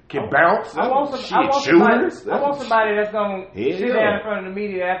 can bounce. I want somebody that's going to sit down in front of the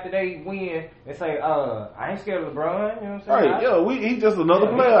media after they win and say, I ain't scared of LeBron. You know what I'm saying? He's just another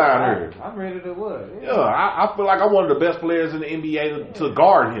player out here. I'm ready to what? Yeah, I feel like I'm one of the best players in the NBA to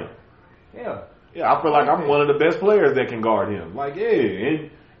guard him. Yeah, I feel like I'm one of the best players that can guard him. Like,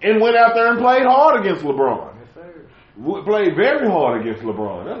 and went out there and played hard against LeBron. Yes, sir. Played very hard against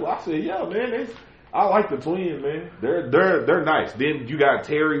LeBron. That's why I said, yeah, man, I like the twins, man. They're nice. Then you got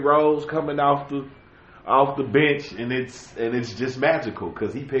Terry Rose coming off the off the bench, and it's just magical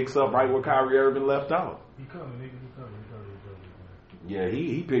because he picks up right where Kyrie Irving left off. He coming, nigga. He coming. Yeah,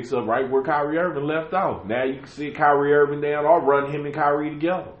 he picks up right where Kyrie Irving left off. Now you can see Kyrie Irving down or run him and Kyrie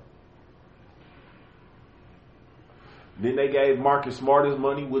together. Then they gave Marcus Smart his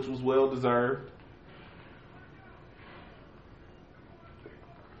money, which was well deserved.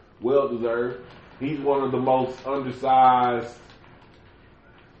 Well deserved. He's one of the most undersized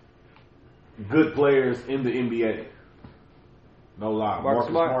good players in the NBA. No lie. Marcus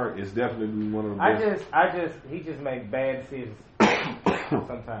Smart is definitely one of the best. He just makes bad decisions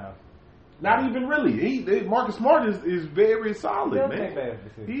sometimes. Not even really. Marcus Smart is very solid, He man. make bad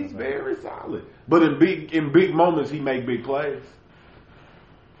decisions He's sometimes. very solid. But in big moments, he make big plays.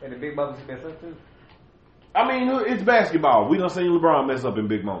 And the big moments he mess up too. I mean, it's basketball. We done seen LeBron mess up in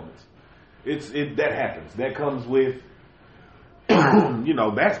big moments. That happens. That comes with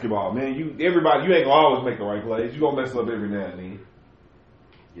basketball, man. You ain't gonna always make the right plays. You gonna mess up every now and then.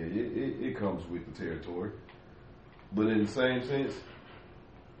 Yeah, it comes with the territory. But in the same sense,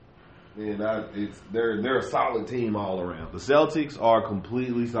 man, they're a solid team all around. The Celtics are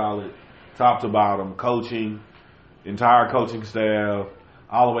completely solid, top to bottom, coaching, entire coaching staff,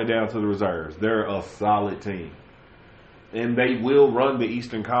 all the way down to the reserves. They're a solid team. And they will run the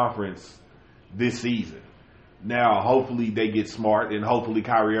Eastern Conference this season. Now, hopefully they get smart, and hopefully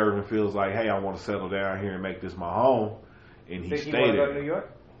Kyrie Irving feels like, hey, I want to settle down here and make this my home. And he stayed there. Think he want to go to New York?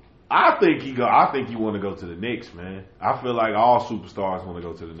 I think he want to go to the Knicks, man. I feel like all superstars want to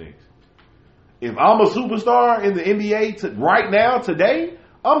go to the Knicks. If I'm a superstar in the NBA right now, today,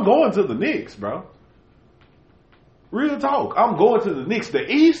 I'm going to the Knicks, bro. Real talk. I'm going to the Knicks. The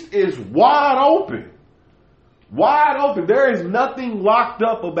East is wide open. Wide open. There is nothing locked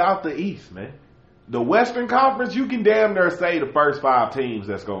up about the East, man. The Western Conference, you can damn near say the first 5 teams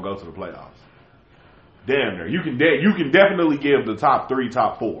that's going to go to the playoffs. Damn near. You can definitely give the top 3,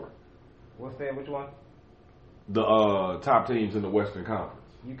 top 4. What's that? Which one? The top teams in the Western Conference.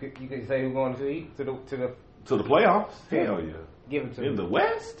 You could say who's going to the playoffs. Hell yeah. Give them to me. In the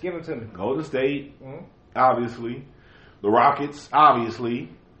West, give them to me. Golden State, obviously. The Rockets, obviously.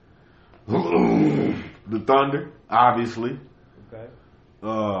 The Thunder, obviously. Okay.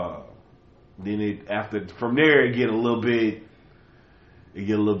 Then from there it get a little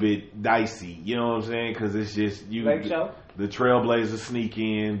bit dicey. You know what I'm saying? Because it's just Lake Show. The Trailblazers sneak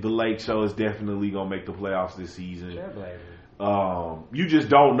in. The Lake Show is definitely gonna make the playoffs this season. Trailblazers. You just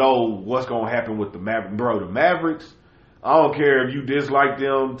don't know what's gonna happen with the Mavericks, bro. The Mavericks. I don't care if you dislike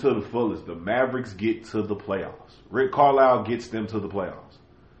them to the fullest. The Mavericks get to the playoffs. Rick Carlisle gets them to the playoffs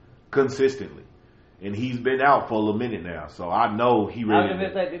consistently. And he's been out for a minute now, so I know he ready.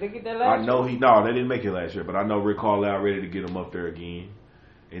 Did they get that last year? No, they didn't make it last year, but I know Rick Carlisle ready to get him up there again.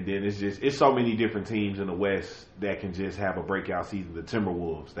 And then it's so many different teams in the West that can just have a breakout season. The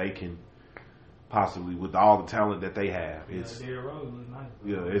Timberwolves, they can possibly, with all the talent that they have, it's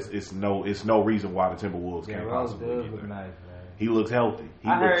no reason why the Timberwolves can't possibly get there. Nice, man. He looks healthy. He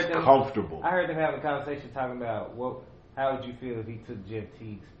looks comfortable. I heard them having a conversation talking about how would you feel if he took Jeff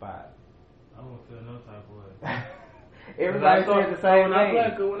Teague's spot? I don't feel no type of way. Everybody said the same thing.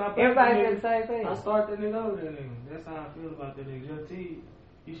 Everybody said the same thing. I start that nigga over that nigga. That's how I feel about that nigga. Jeff Teague,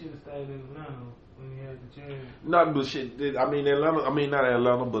 he should have stayed in Atlanta when he had the chance. Nothing but shit. Not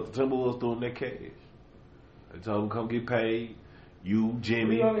Atlanta, but the Timberwolves threw him their cash. They told him come get paid. You,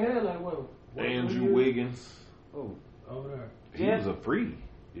 Jimmy, He only had like what? Andrew Wiggins. Oh, over there. He was a free.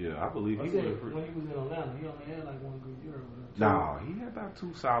 Yeah, I believe he was a free. When he was in Atlanta, he only had like one good year over there. No, he had about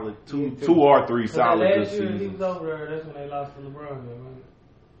two or three solid good seasons. Last year he was over there, that's when they lost to LeBron, right?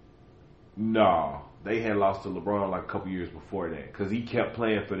 No, they had lost to LeBron like a couple years before that because he kept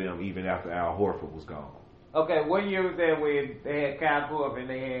playing for them even after Al Horford was gone. Okay, what year was that when they had Kyle Korver and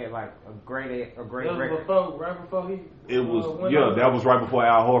they had like a great record? Right before he. It was that was right before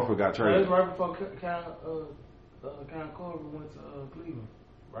Al Horford got traded. It was right before Kyle Korver went to Cleveland.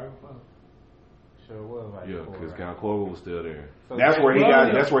 Right before. Sure it was right. Yeah, because Kyle Korver was still there. So that's where he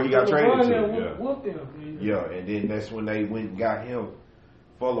got traded to. Whooped him. Yeah, and then that's when they went and got him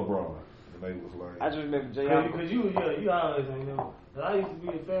for LeBron. And they was like, I just remember Jay. Because you always ain't know. I used to be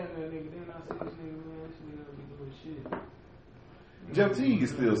a fan of that nigga. Then I see this nigga, man, this nigga be doing shit. Jeff Teague is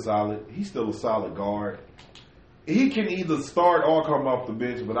still solid. He's still a solid guard. He can either start or come off the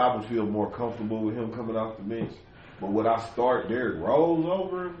bench, but I would feel more comfortable with him coming off the bench. But would I start Derrick Rose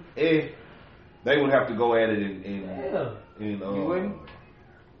over him? They would have to go at it in you wouldn't?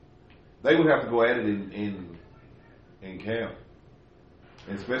 They would have to go at it in camp,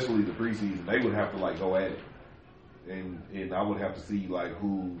 and especially the preseason. They would have to like go at it, and I would have to see like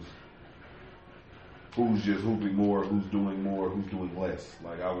who's just hooping more, who's doing less.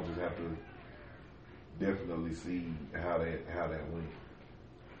 Like I would just have to definitely see how that went.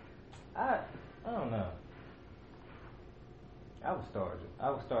 I don't know. I would start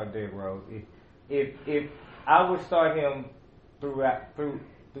Derrick Rose if I would start him through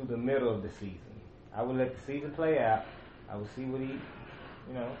the middle of the season. I would let the season play out. I would see what he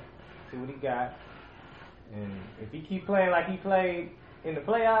got, and if he keep playing like he played in the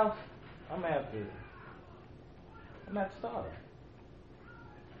playoffs, I'm gonna have to start him.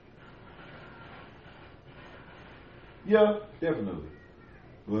 Yeah, definitely.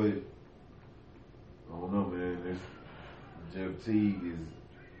 But I don't know, man. Jeff Teague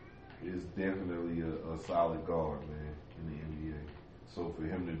is definitely a solid guard, man, in the NBA. So for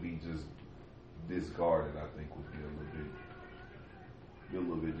him to be just discarded, I think would be a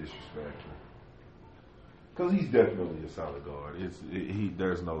little bit disrespectful. Because he's definitely a solid guard.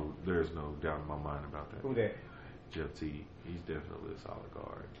 There's no doubt in my mind about that. Who that? Jeff Teague. He's definitely a solid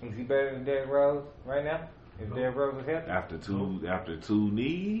guard. Is he better than Derrick Rose right now? If Derrick Rose is healthy? After two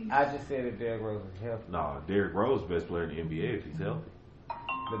knees? I just said if Derrick Rose is healthy. No, Derrick Rose is the best player in the NBA if he's healthy.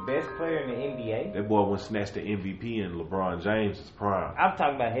 The best player in the NBA? That boy went snatched the MVP in LeBron James' prime. I'm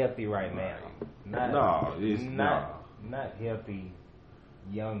talking about healthy right now. Not healthy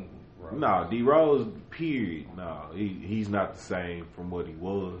young Rose. No, D Rose, period. No, he's not the same from what he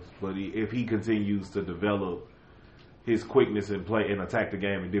was. But if he continues to develop his quickness and play and attack the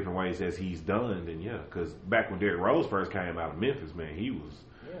game in different ways as he's done, then yeah. Because back when Derrick Rose first came out of Memphis, man, he was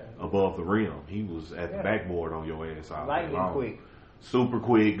above the rim. He was at the backboard on your ass all day long. Lightning quick. Super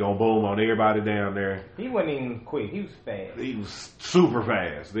quick, gonna boom on everybody down there. He wasn't even quick. He was fast. He was super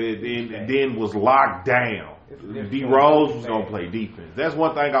fast. Then was locked down. D Rose was gonna play defense. That's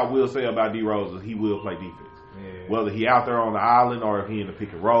one thing I will say about D Rose is he will play defense. Yeah. Whether he out there on the island or if he in the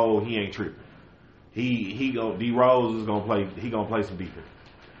pick and roll, he ain't tripping. D Rose is gonna play. He gonna play some defense,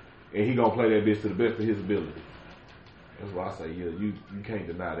 and he gonna play that bitch to the best of his ability. That's why I say you can't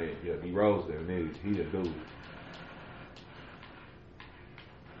deny that. Yeah, D Rose there, nigga, he a dude.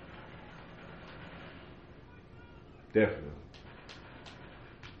 Definitely.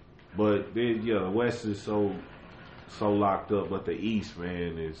 But then, the West is so locked up, but the East,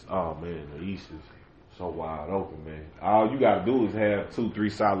 man, the East is so wide open, man. All you got to do is have 2-3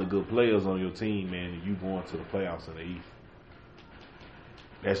 solid good players on your team, man, and you going to the playoffs in the East.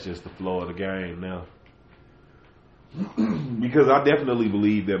 That's just the flow of the game now. Because I definitely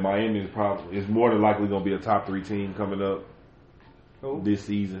believe that Miami is more than likely going to be a top 3 team coming up this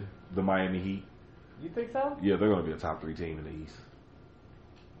season, the Miami Heat. You think so? Yeah, they're going to be a top 3 team in the East.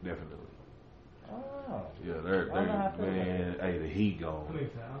 Definitely. Oh. Yeah, they're man. Hey, the Heat going.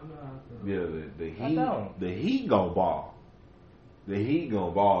 Yeah, the Heat gonna ball. The Heat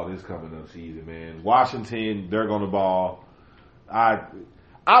gonna ball this coming up season, man. Washington, they're gonna ball. I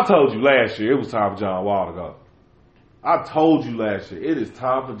told you last year it was time for John Wall to go. I told you last year it is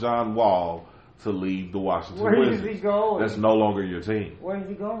time for John Wall to leave the Washington Wizards. Where is he going? That's no longer your team. Where is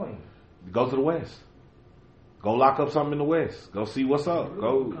he going? Go to the West. Go lock up something in the West. Go see what's up.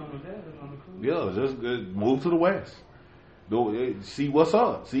 Go. Yeah, just move to the West. Go see what's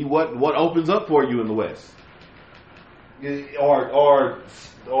up. See what opens up for you in the West. Or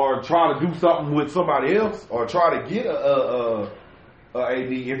try to do something with somebody else, or try to get a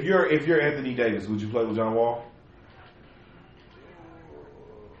AD. If you're Anthony Davis, would you play with John Wall?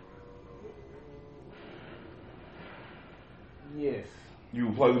 Yes. You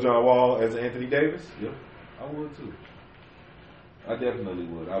would play with John Wall as Anthony Davis? Yep. I would too. I definitely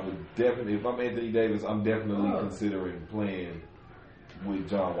would. I would definitely, if I'm Anthony Davis, I'm definitely considering playing with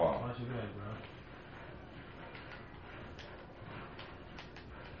John Wall. Watch your back, bro.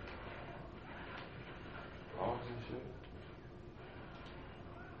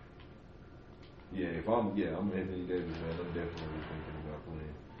 I'm Anthony Davis, man. I'm definitely thinking about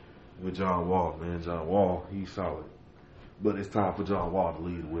playing with John Wall, man. John Wall, he's solid. But it's time for John Wall to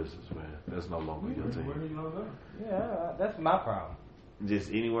lead the Wizards, man. That's no longer your team. Where he gonna go? Yeah, that's my problem.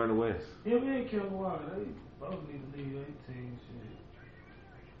 Just anywhere in the West. Yeah, we ain't Kevin Wall. They both need to leave their team.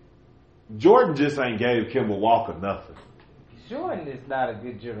 Shit. Jordan just ain't gave Kemba Walker nothing. Jordan is not a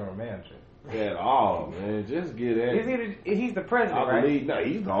good general manager. At all, man. Just get at it. He's the president, I believe, right? No,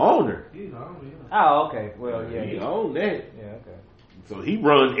 he's the owner. He's the owner, yeah. Oh, okay. Well, yeah. He owned that. Yeah, okay. So he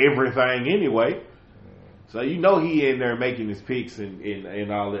runs everything anyway. So you know he in there making his picks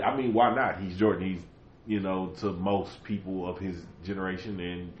and all that. I mean, why not? He's Jordan. He's, to most people of his generation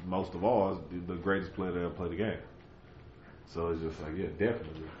and most of all, the greatest player to ever play the game. So it's just like, yeah,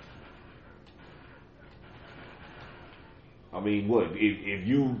 definitely. I mean, what? If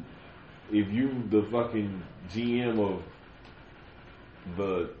you if you the fucking GM of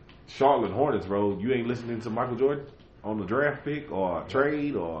the Charlotte Hornets, bro, you ain't listening to Michael Jordan on the draft pick or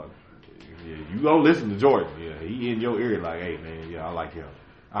trade or you gonna listen to Jordan. Yeah, he in your ear like, hey man, yeah, I like him.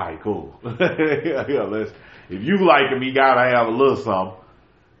 All right, cool. Let's. If you like him, he gotta have a little something.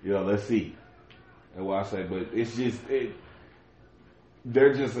 Let's see. That's what I say. But it's just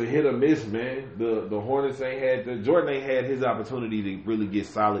they're just a hit or miss, man. The Hornets Jordan ain't had his opportunity to really get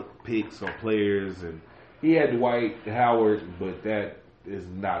solid picks on players, and he had Dwight Howard, but that is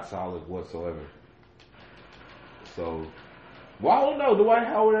not solid whatsoever. So, well, I don't know. Dwight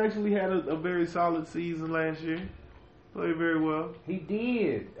Howard actually had a very solid season last year. Played very well. He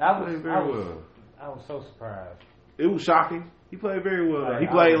did. I was so surprised. It was shocking. He played very well. He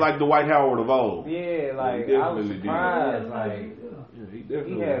played like Dwight Howard of old. Yeah, like I was surprised. Like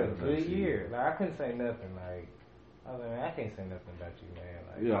he had a good year. Like I couldn't say nothing. Like I was like, man, I can't say nothing about you, man.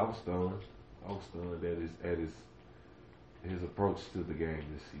 Like, yeah, I was stunned at his approach to the game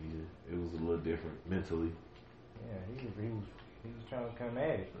this season. It was a little different mentally. Yeah, he was trying to come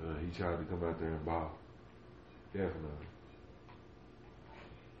at it. He tried to come out there and ball. Definitely.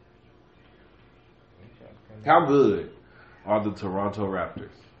 How good are the Toronto Raptors?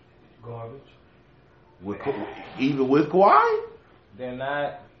 Garbage. Even with Kawhi? They're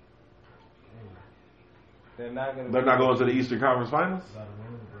not going. They're not going to the Eastern Conference Finals?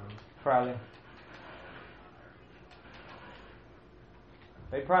 Probably.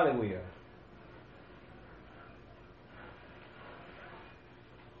 They probably will.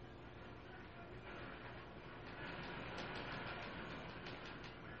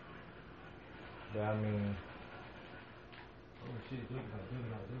 But I mean, oh shit, look at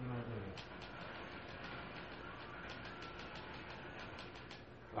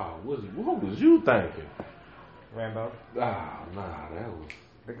what was you thinking? Rambo. Nah, that was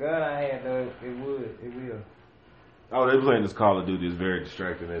the gun I had though. It will. Oh, they playing this Call of Duty is very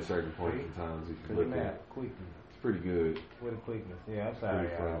distracting at certain points in times. If you look at it, quickly. It's pretty good. With a quickness, yeah. I'm sorry,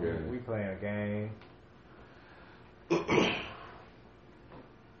 y'all. We playing a game.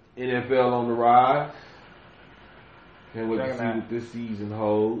 NFL on the rise. Can't wait to see what this season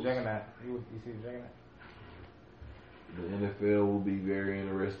holds. Juggernaut. You see the Juggernaut? The NFL will be very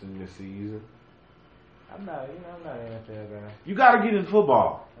interesting this season. I'm not an NFL guy. You gotta get in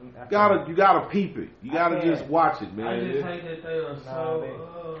football. You gotta peep it. You gotta just watch it, man. I just hate that they are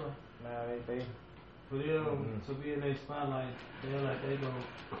they for them to be in their spotlight, they're like they go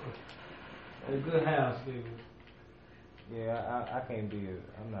a good house, baby. Yeah, I can't be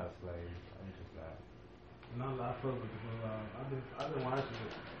I'm not a slave. I'm just not. No, I fuck with it. I've been watching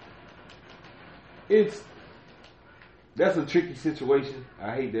it. That's a tricky situation.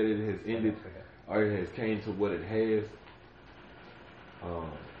 I hate that it has ended or it has came to what it has.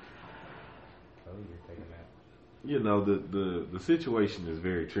 The situation is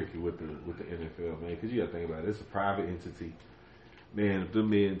very tricky with the NFL, man, because you got to think about it. It's a private entity. Man, if them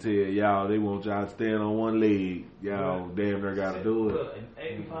men tell y'all they want y'all to stand on one leg, y'all damn near got to do it.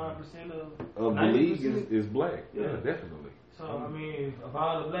 85% of the league is black. Yeah, definitely. So, I mean, if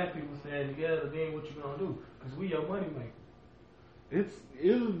all the black people stand together, then what you going to do? Because we your money maker. It's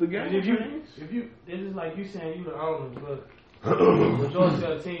the game. If you, this is like you saying you the owner, but the majority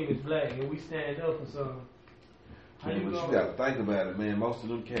of the team is black, and we stand up for something. You got to think about it, man. Most of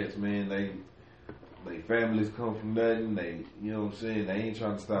them cats, man, they families come from nothing. They, you know what I'm saying? They ain't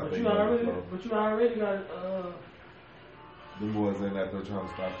trying to stop their money flow. But you already got. Them boys ain't out there trying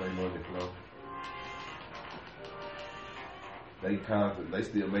to stop their money flow. They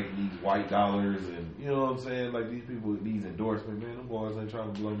still making these white dollars, and you know what I'm saying? Like these people, these endorsements, man. Them boys ain't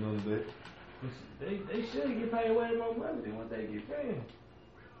trying to blow none of that. They should get paid way more money than what they get paid.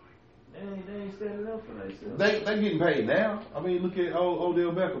 They ain't standing up for themselves. They getting paid now. I mean, look at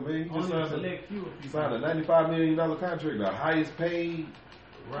Odell Beckham, man. He just signed a $95 million contract, the highest paid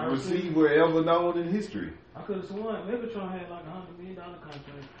receiver ever known in history. I could have sworn Megatron had like $100 million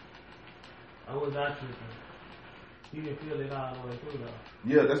contract. I was actually. He didn't feel it all the way through though.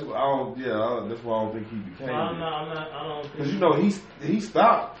 Yeah, that's why I don't think he became. So I don't think. Because you know he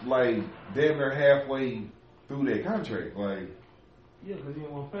stopped like damn near halfway through that contract, like. Yeah, because he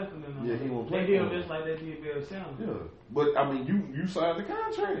didn't want Fetton in. Yeah, he won't play. They did just like they did Barry Sanders. Yeah, but I mean, you signed the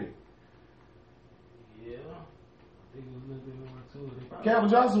contract. Yeah, I think it was a little bit more to it. Calvin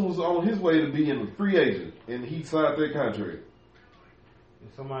Johnson was on his way to being a free agent, and he signed that contract.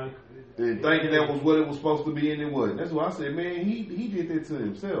 And thinking that was what it was supposed to be, and it wasn't. That's why I said, man, he did that to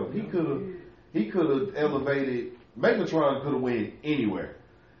himself. He could have elevated. Megatron could have went anywhere.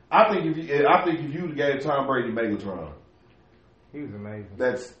 I think if you gave Tom Brady Megatron, he was amazing.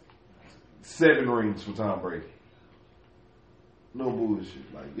 That's 7 rings for Tom Brady. No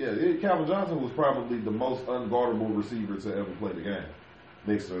bullshit. Like, yeah, Calvin Johnson was probably the most unguardable receiver to ever play the game.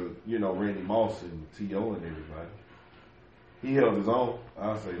 Next to, Randy Moss and T.O. and everybody. He held his own.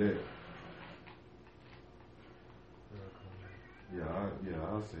 I'll say that. Yeah,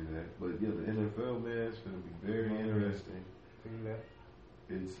 I'll say that. But yeah, the NFL, man, it's going to be very interesting.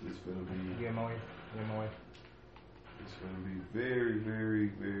 It's going to be. Get my way. It's going to be very, very,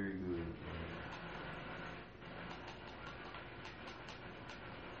 very good, man.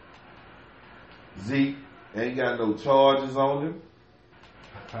 Zeke ain't got no charges on him.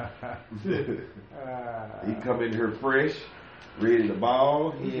 He come in here fresh, ready to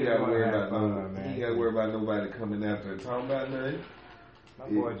ball. He ain't got to worry about nobody coming after and talking about nothing. My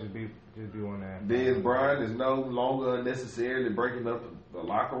boy just be on that. Dez Bryant is no longer unnecessarily breaking up the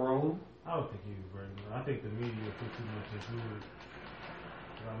locker room. I don't think he was breaking up. I think the media put too much into it.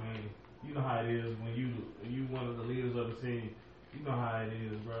 I mean, you know how it is when you one of the leaders of the team. You know how it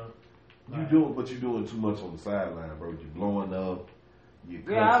is, bro. Like, You're doing too much on the sideline, bro. You're blowing up.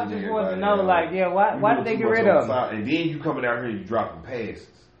 I just want to know, why did they get rid of him? And then you coming out here and you dropping passes.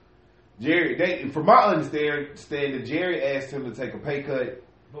 From my understanding, Jerry asked him to take a pay cut.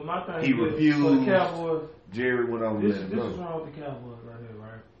 But my thing he refused. For the Cowboys, Jerry went over this there. This is wrong with the Cowboys right here,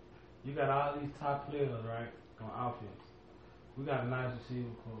 right? You got all these top players, right, on offense. We got a nice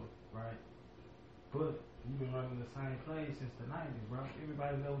receiver core, right? But you've been running the same plays since the 90s, bro.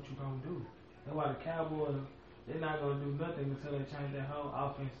 Everybody know what you're going to do. That's why the Cowboys, they're not going to do nothing until they change their whole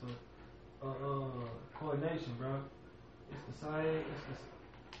offensive coordination, bro. It's the same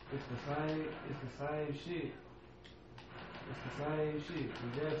shit.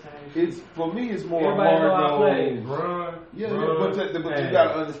 For me, it's more hard nose. Run. But you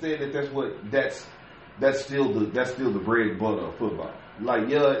gotta understand that's still the bread and butter of football. Like,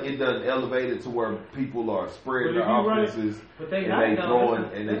 yeah, it doesn't elevate it to where people are spreading their offenses and they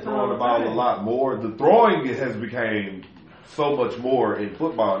throwing the ball a lot more. The throwing has become so much more in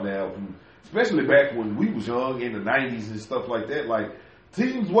football now, especially back when we was young in the 90s and stuff like that. Like,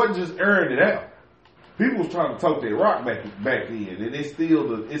 teams wasn't just airing it out. People was trying to tote their rock back then, and you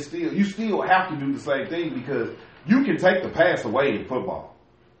still have to do the same thing because you can take the pass away in football.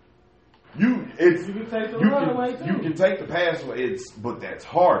 You can take the run away too. You can take the pass away, but that's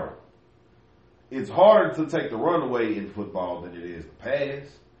harder. It's harder to take the run away in football than it is the pass.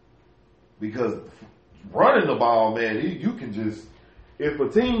 Because running the ball, man, you can just, if a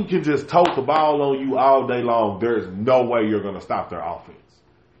team can just tote the ball on you all day long, there's no way you're going to stop their offense.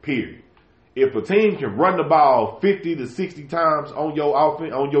 Period. If a team can run the ball 50 to 60 times on your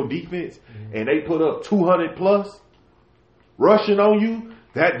offense, on your defense, and they put up 200 plus rushing on you,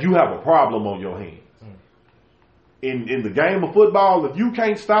 that you have a problem on your hands. In the game of football, if you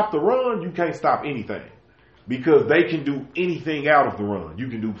can't stop the run, you can't stop anything. Because they can do anything out of the run. You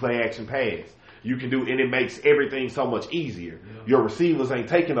can do play action pass. You can do, and it makes everything so much easier. Yeah. Your receivers ain't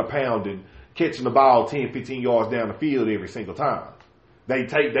taking a pound and catching the ball 10, 15 yards down the field every single time. They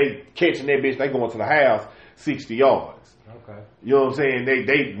catching that bitch, they going to the house 60 yards. Okay. You know what I'm saying?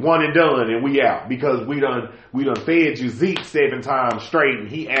 They one and done and we out because we done fed you Zeke 7 times straight and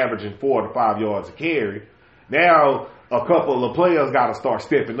he averaging 4 to 5 yards a carry. Now a couple of players got to start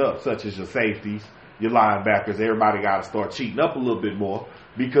stepping up, such as your safeties, your linebackers. Everybody got to start cheating up a little bit more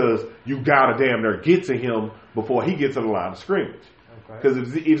because you got to damn near get to him before he gets to the line of scrimmage. Because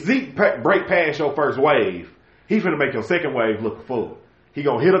if Zeke break past your first wave, he's going to make your second wave look forward. He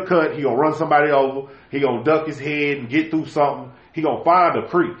going to hit a cut. He going to run somebody over. He going to duck his head and get through something. He going to find a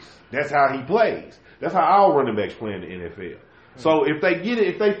crease. That's how he plays. That's how all running backs play in the NFL. So if they get it,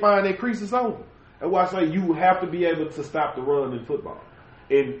 if they find that crease, it's over. That's why I say you have to be able to stop the run in football.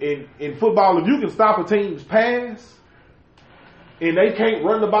 In football, if you can stop a team's pass and they can't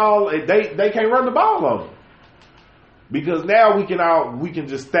run the ball, they can't run the ball on you. Because now we can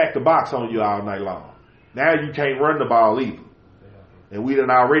just stack the box on you all night long. Now you can't run the ball either. And we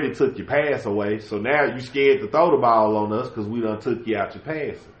done already took your pass away, so now you scared to throw the ball on us because we done took you out your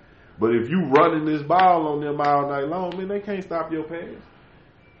passing. But if you running this ball on them all night long, man, they can't stop your pass.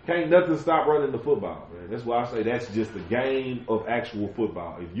 Can't nothing stop running the football, man. That's why I say that's just a game of actual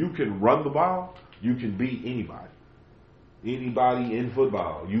football. If you can run the ball, you can beat anybody. Anybody in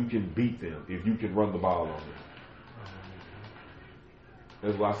football, you can beat them if you can run the ball on them.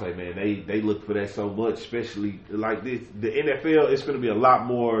 That's why I say, man, they look for that so much, especially like this. The NFL, it's going to be a lot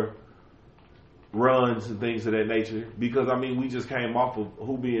more runs and things of that nature because, I mean, we just came off of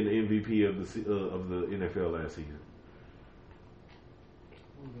who being the MVP of the NFL last season.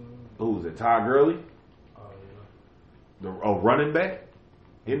 Who was it? Todd Gurley? Oh, yeah. A running back?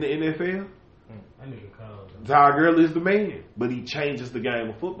 in the NFL. That nigga cold. Ty Gurley is the man, but he changes the game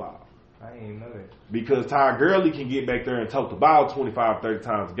of football. I ain't know that. Because Ty Gurley can get back there and tote the ball 25, 30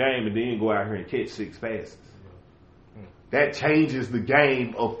 times a game and then go out here and catch 6 passes. That changes the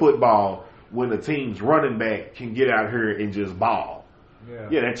game of football when a team's running back can get out here and just ball.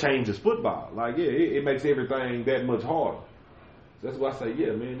 Yeah, that changes football. Like, it makes everything that much harder. That's why I say,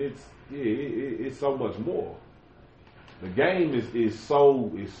 man, it's so much more. The game is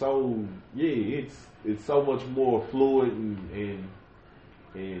so much more fluid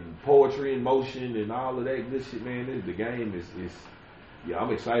and poetry in motion and all of that good shit, man. The game is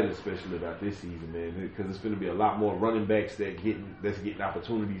I'm excited especially about this season, man, because it's going to be a lot more running backs that's getting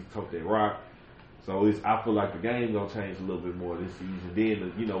opportunities to tote that rock. So I feel like the game gonna change a little bit more this season. Then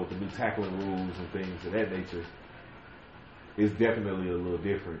with the new tackling rules and things of that nature, it's definitely a little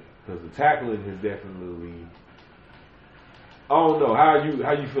different because the tackling is definitely. I don't know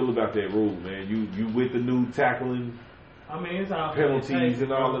how you feel about that rule, man. You with the new tackling? I mean, it's all penalties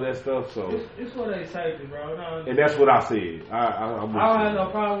and all of that stuff. So it's for their safety, bro. No, and that's what I said. I don't have no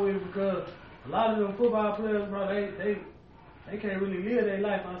problem with it because a lot of them football players, bro, they can't really live their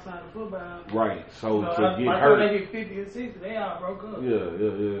life outside of football. Right. So to get hurt, they get 50 and 60, they all broke up.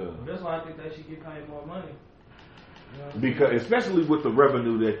 Yeah. That's why I think they should get paid more money. Because especially with the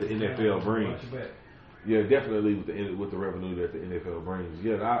revenue that the NFL brings. Yeah, definitely with the revenue that the NFL brings.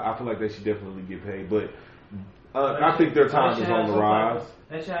 Yeah, I feel like they should definitely get paid, but I think their time is on the rise.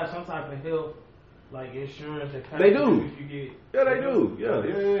 They should have some type of health, like insurance. That they do. If you get, they do. Yeah.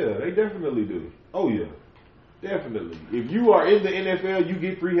 They definitely do. Oh yeah, definitely. If you are in the NFL, you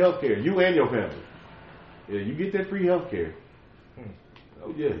get free health care. You and your family. Yeah, you get that free health care.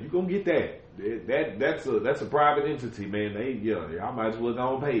 Oh yeah, you gonna get that. That's a private entity, man. I might as well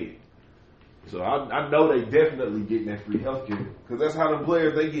go and pay it. So I know they definitely getting that free health care because that's how the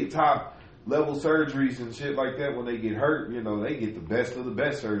players they get top level surgeries and shit like that when they get hurt. They get the best of the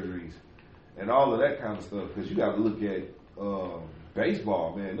best surgeries and all of that kind of stuff. Because you got to look at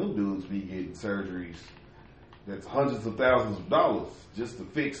baseball, man. Them dudes be getting surgeries that's hundreds of thousands of dollars just to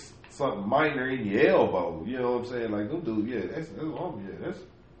fix something minor in your elbow. You know what I'm saying? Like them dudes, that's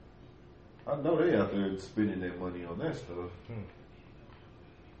I know they out there spending that money on that stuff.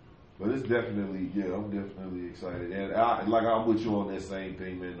 But it's definitely, I'm definitely excited. And I'm with you on that same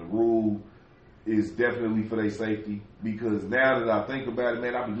thing, man. The rule is definitely for their safety because now that I think about it,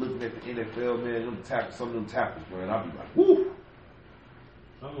 man, I be looking at the NFL, man, some of them tackles, man, I be like, woo.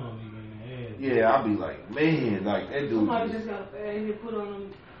 Some of them be getting the head. Yeah, I be like, man, like that dude. Somebody just got a bad hit put on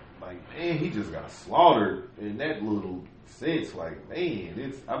him. Like, man, he just got slaughtered in that little sense. Like,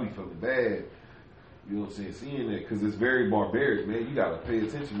 man, I be feeling bad. You know what I'm saying? Seeing that because it's very barbaric, man. You got to pay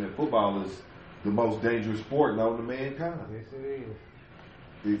attention, man. Football is the most dangerous sport known to mankind. Yes, it is.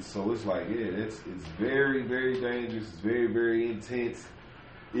 It's like, it's very, very dangerous. It's very, very intense.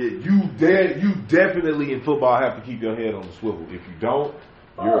 You definitely in football have to keep your head on the swivel. If you don't,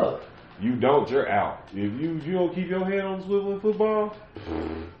 you're out. If you don't keep your head on the swivel in football,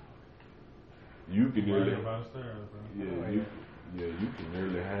 you can nearly, you can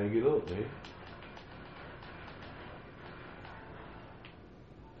nearly hang it up, man.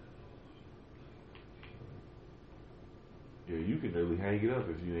 Yeah, you can really hang it up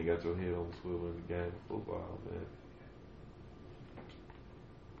if you ain't got your head on the swivel in the game of football, man.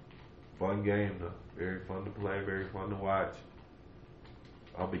 Fun game, though. Very fun to play, very fun to watch.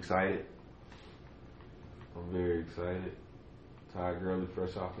 I'm excited. I'm very excited. Ty Gurley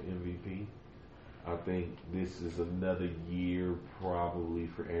fresh off an MVP. I think this is another year probably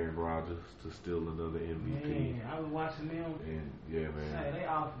for Aaron Rodgers to steal another MVP. Man, I was watching them. And yeah, man. They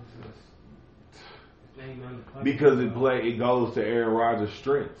offenses. Because it goes to Aaron Rodgers'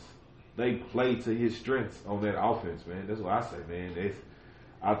 strengths. They play to his strengths on that offense, man. That's what I say, man.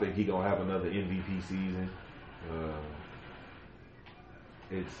 I think he gonna have another MVP season. I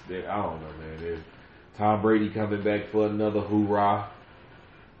don't know, man. Tom Brady coming back for another hoorah.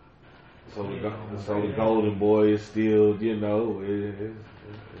 So the Golden Boy is still, NFL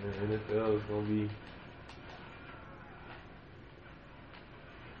is gonna be.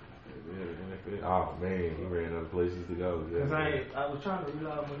 Oh man, he ran out of places to go. Cause I was trying to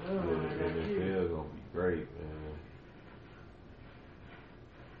realize my NFL gonna be great, man.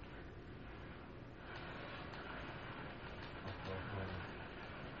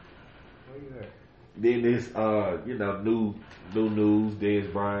 Where you at? Then this, new news.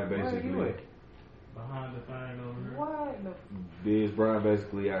 Dez Bryant basically. Behind the thing over here. What? Dez Bryant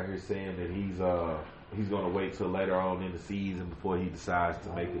basically out here saying that he's he's going to wait till later on in the season before he decides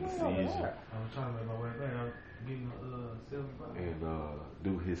to make a decision. I was trying to make my way back. I was getting 75. And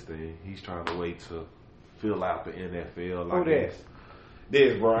do his thing. He's trying to wait to fill out the NFL. Who that?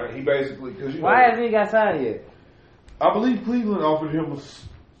 Dez Bryant. He basically, because why hasn't he got signed yet? I believe Cleveland offered him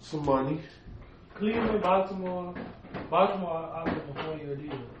some money. Cleveland, Baltimore offered him a 4-year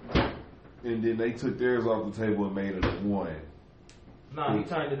deal. And then they took theirs off the table and made it a 1. No, he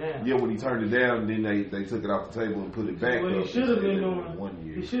turned it down. Yeah, when he turned it down, then they took it off the table and put it back. What he should have been doing, 1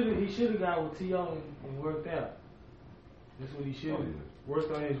 year. he should have got with T.O. and worked out. That's what he should have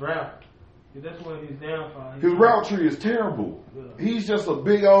worked on his route. That's one of his downfalls. His route tree is terrible. Yeah. He's just a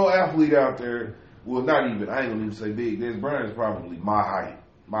big old athlete out there. Well, not even. I ain't gonna even say big. Dez Bryant is probably my height,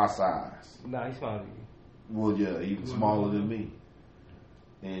 my size. Nah, he's smaller than you. Well, yeah, even smaller than me.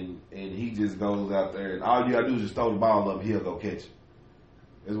 And he just goes out there, and all you gotta do is just throw the ball up. He'll go catch it.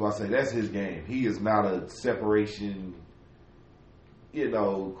 That's why I say that's his game. He is not a separation,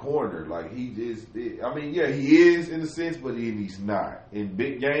 corner. Like he just. I mean, yeah, he is in a sense, but he's not. In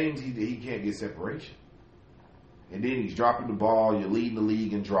big games, he can't get separation. And then he's dropping the ball. You're leading the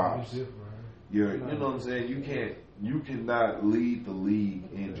league in drops. You know what I'm saying? You cannot lead the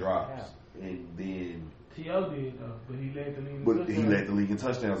league in drops. And then T.O. did though, but he led the league in touchdowns. He led the league in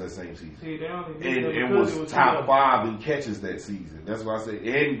touchdowns that same season. And was top 5 in catches that season. That's why I said,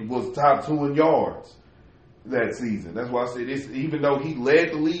 and was top 2 in yards that season. That's why I said, even though he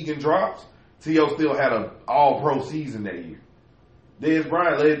led the league in drops, T.O. still had an all-pro season that year. Dez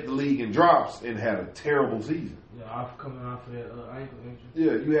Bryant led the league in drops and had a terrible season. Yeah, coming off of that ankle injury.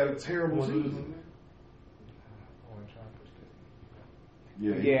 Yeah, you had a terrible season.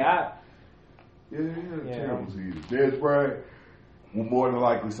 Terrible season. Dez Bryant will more than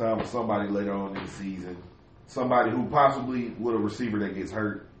likely sign with somebody later on in the season. Somebody who possibly with a receiver that gets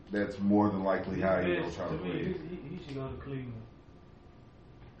hurt. That's more than likely how he's going to try to play. He should go to Cleveland.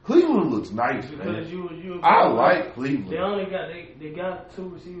 Cleveland looks nice, man. I like Cleveland. They got 2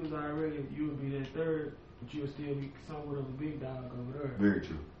 receivers already. You would be their third, but you would still be somewhat of a big dog over there. Very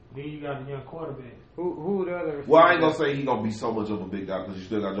true. Then you got a young quarterback. Who the other receivers? Well, I ain't gonna say he gonna be so much of a big dog because you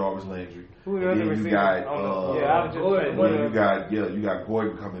still got Jarvis Landry. Who the other receivers? You got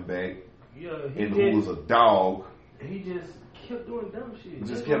Gordon coming back. Yeah, who was a dog. He just kept doing dumb shit.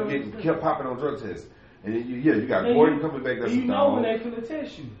 Just kept popping on drug tests. And then you got Gordon coming back. That's a dog. You know when they finna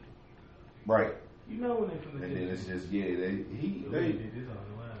test you. Right. You know when they finna test you. And then it's just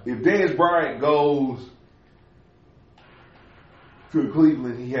if Dez Bryant goes to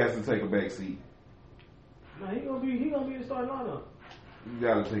Cleveland, he has to take a back seat. No, he gonna be the starting lineup. You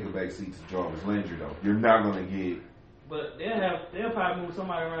gotta take a back seat to Jarvis Landry though. You're not gonna get. But they'll probably move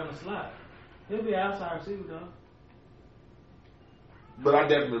somebody around the slot. He'll be an outside receiver though. But I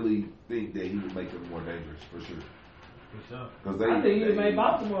definitely think that he would make them more dangerous for sure. For sure. Because I think he made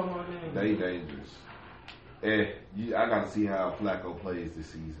Baltimore more dangerous. They dangerous. I got to see how Flacco plays this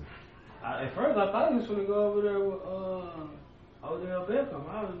season. At first, I thought he was going to go over there with Odell Beckham.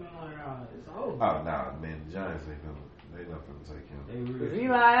 I was been like, it's over. Oh, nah, man. The Giants ain't going to. They not going to take him. Is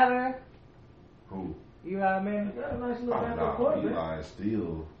Eli out there? Who? Eli, man. They got a nice little backup quarterback. Eli is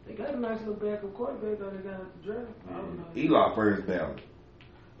still. They got a nice little backup quarterback though. They got at the draft. Eli first ballot.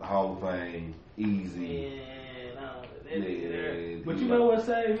 Hall of Fame, easy. But you know what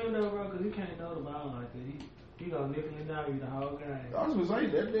saved him though, bro? Because he can't throw the ball like that. He gonna nickel and dime you the whole game. I was gonna say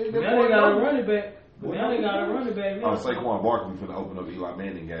that. Now they got a running back. Now they got a running back. Saquon Barkley finna open up Eli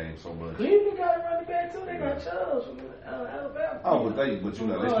Manning game so much. Cleveland got a running back too. They got Chubbs from Alabama. Oh, but they still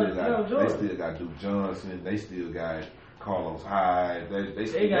got Duke Johnson. They still got Carlos Hyde.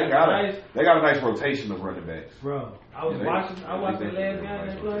 They got a nice rotation of running backs. Bro, I watched the last game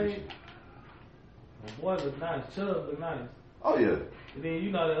they played. My boy look nice. Chubb look nice. Oh yeah. And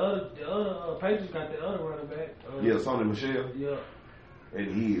then the other Patriots got the other running back. Sonny Michel. Yeah.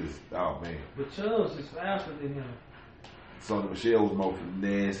 And he is, oh man. But Chubbs is faster than him. Sonny Michel was more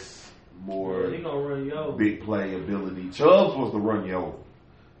finesse, more he gonna run you over. Big play ability. Chubbs was the run you over.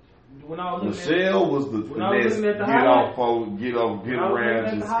 Michelle was the finesse, get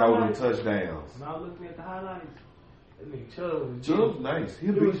around, just score them touchdowns. When I was looking at the highlights, I mean Chubb's nice. He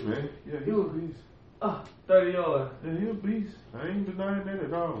a beast, man. Yeah, he was a beast. 30 yards. Yeah, he a beast. I ain't denying that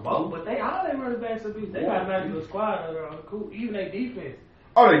at all. Oh, but all they running backs are beasts. They got a nice little squad over there on the cool. Even their defense.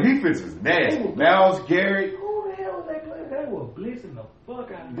 Oh, their defense is nasty. Miles Garrett. Who the hell was they playing? They were blitzing the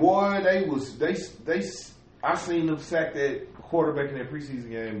fuck out of them. Boy, I seen them sack that quarterback in that preseason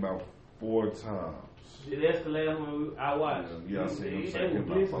game about 4 times. That's the last one I watched. Yeah, I seen him say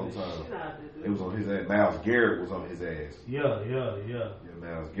him about 4 times. It was on his ass. Miles Garrett was on his ass. Yeah. Yeah,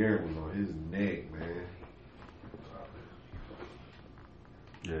 Miles Garrett was on his neck, man.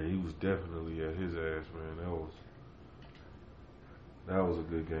 Yeah, he was definitely at his ass, man. That was a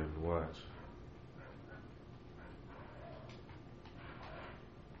good game to watch.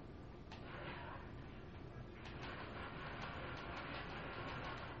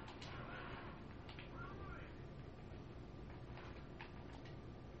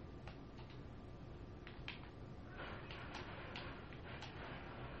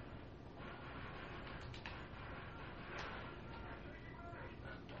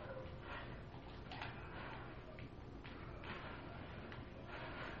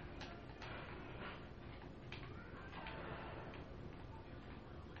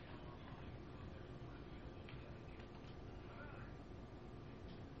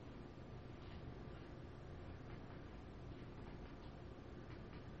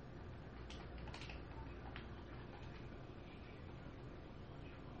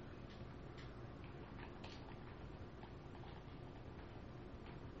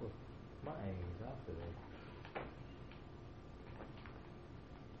 My aim is off today.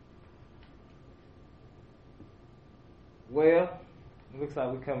 Well, looks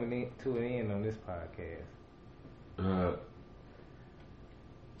like we're coming to an end on this podcast.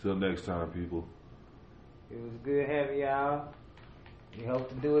 Till next time, people. It was good having y'all. We hope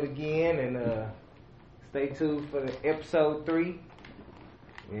to do it again, and stay tuned for the episode 3.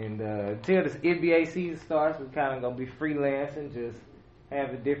 And until this NBA season starts, we're kind of gonna be freelancing, just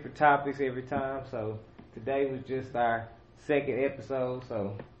having different topics every time. So today was just our 2nd episode.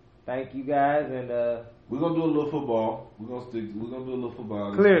 So thank you guys, and we're gonna do a little football. We're gonna do a little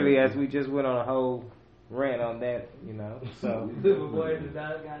football. Clearly, as we just went on a whole rant on that, So Little boy does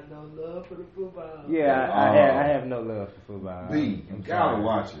not got no love for the football. Yeah, I have no love for football. B, you gotta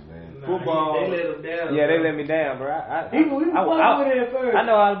watch it, man. Nah, Football. They let him down. Yeah, they let me down, bro. He was at first. I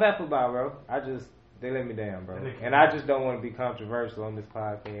know all about football, bro. They let me down, bro. And I just don't want to be controversial on this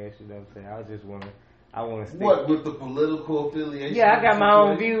podcast. You know what I'm saying? I want to stick. What with the political affiliation? Yeah, I got my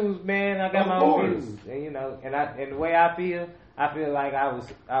own views, man. I got my own views, and and the way I feel like I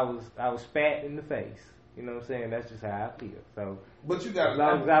was spat in the face. You know what I'm saying? That's just how I feel. So, but you got as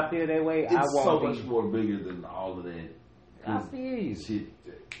long as I feel that way, I won't. It's so much more bigger than all of that. I feel you. Shit,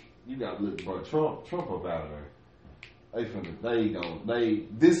 you got to look, bro. Trump up out of there.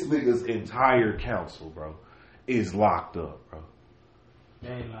 This nigga's entire council, bro, is locked up, bro.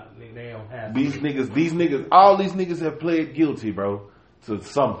 They don't have these niggas, all these niggas have pled guilty, bro, to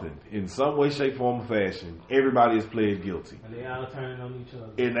something in some way, shape, form, or fashion. Everybody has pled guilty, and they all turning on each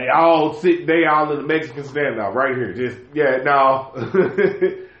other. And they all in the Mexican standout right here. Just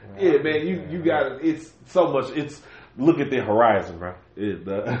man. You got it. It's so much. It's look at the horizon, bro.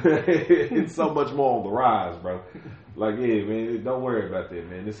 It's so much more on the rise, bro. Like, yeah, man, don't worry about that,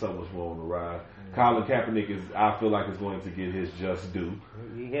 man. There's so much more on the rise. Colin Kaepernick I feel like is going to get his just due.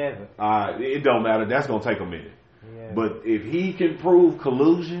 He hasn't. It don't matter. That's going to take a minute. Yeah. But if he can prove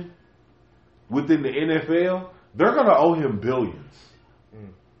collusion within the NFL, they're going to owe him billions.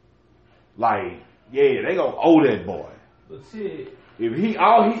 Like, yeah, they going to owe that boy. But shit. If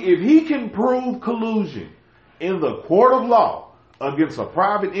he can prove collusion in the court of law against a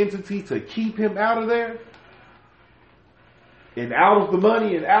private entity to keep him out of there, and out of the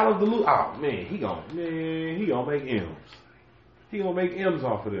money and out of the loot, oh man, he gonna make M's. He gonna make M's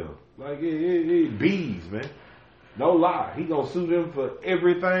off of them. Like B's, man. No lie. He gonna sue them for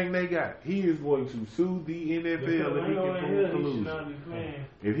everything they got. He is going to sue the NFL if he can prove collusion.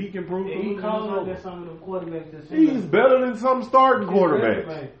 If he can prove collusion, he calls that some of the quarterbacks. He's better than some starting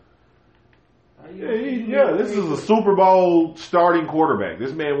quarterbacks. This is a Super Bowl starting quarterback.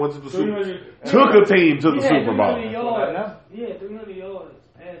 This man went to the Super Bowl. Took a team to the Super Bowl. 300 yards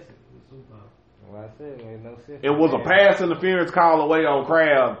passing the Super Bowl. Well, I said it made no sense. It was a pass interference call away on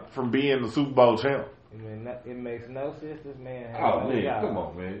Crab from being the Super Bowl champ. It makes no sense. This man. Come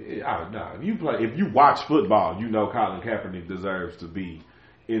on, man. If you watch football, you know Colin Kaepernick deserves to be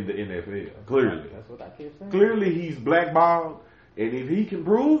in the NFL. Clearly, that's what I keep saying. Clearly, he's blackballed, and if he can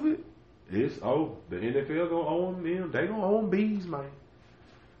prove it. The NFL gonna own them. They gonna own bees, man.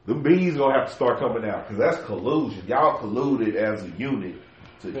 The bees gonna have to start coming out because that's collusion. Y'all colluded as a unit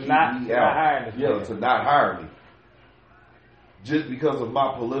to keep me out. To not hire me. Just because of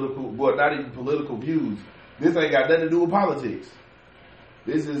my not even political views. This ain't got nothing to do with politics.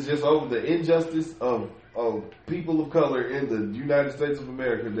 This is just over the injustice of people of color in the United States of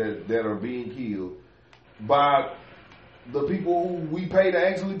America that are being killed by the people who we pay to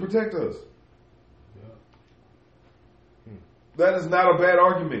actually protect us. That is not a bad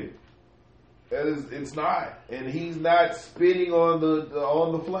argument. It's not, and he's not spitting on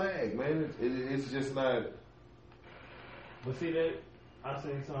the flag, man. It's just not. But see that I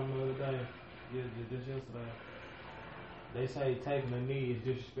seen something the other day, just yesterday. They say taking a knee is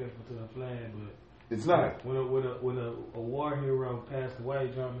disrespectful to the flag, but it's not. When a war hero passed away,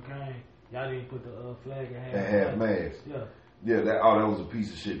 John McCain, y'all didn't put the flag in half mast. Yeah. Yeah, that was a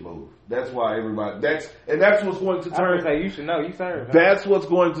piece of shit move. That's why everybody. That's what's going to turn. I say you should know. You serve. That's what's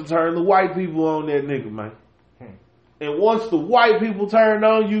going to turn the white people on that nigga, man. And once the white people turn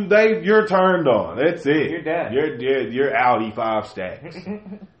on you, you're turned on. That's it. You're done. You're Audi 5 stacks.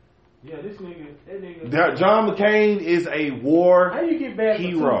 Yeah, that nigga. John McCain is a war How you get back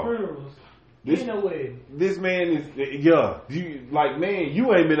hero. For 2 funerals? Ain't no way. This man is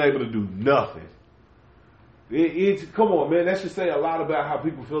you ain't been able to do nothing. Come on, man. That should say a lot about how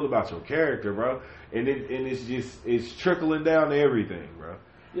people feel about your character, bro. And it's trickling down to everything, bro.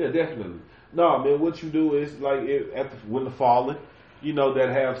 Yeah, definitely. No, man. What you do is when the fallen, that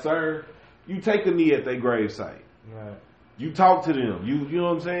have served, you take a knee at their gravesite. Right. You talk to them. You know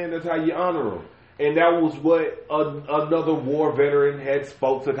what I'm saying? That's how you honor them. And that was what another war veteran had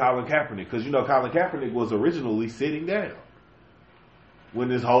spoke to Colin Kaepernick, because Colin Kaepernick was originally sitting down when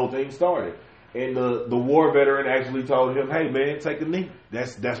this whole thing started. And the war veteran actually told him, "Hey, man, take a knee.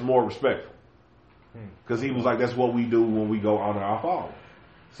 That's more respectful." Because he was like, "That's what we do when we go honor our fallen."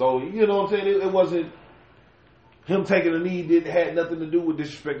 So you know what I'm saying? It wasn't him taking a knee. Had nothing to do with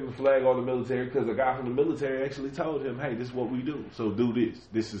disrespecting the flag or the military. Because a guy from the military actually told him, "Hey, this is what we do. So do this.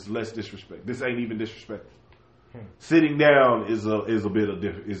 This is less disrespect. This ain't even disrespectful. Sitting down is a bit of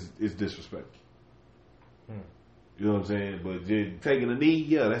is disrespectful." You know what I'm saying? But taking a knee,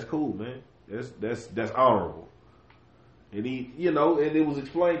 yeah, that's cool, man. That's honorable. And he, and it was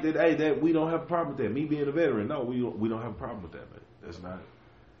explained that that we don't have a problem with that. Me being a veteran, no, we don't have a problem with that, man. That's not.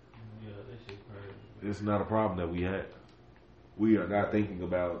 Yeah, that shit crazy. It's not a problem that we have. We are not thinking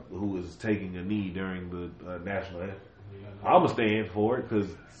about who is taking a knee during the national anthem. Yeah, I'm gonna stand for it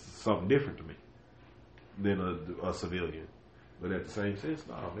because it's something different to me than a civilian. But at the same sense,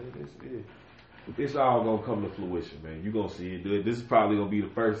 no, man, it's all gonna come to fruition, man. You gonna see it. This is probably gonna be the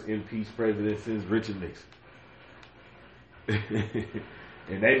first impeached president since Richard Nixon,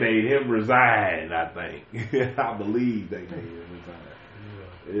 and they made him resign. I think. I believe they made him resign.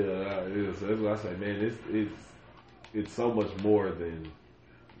 Yeah. So that's what I say, man. It's so much more than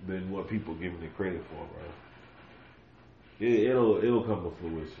what people giving it credit for, bro. It'll come to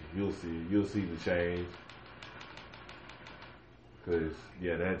fruition. You'll see the change. Cause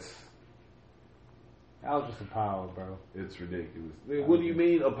I was just appalled, bro. It's ridiculous. What do you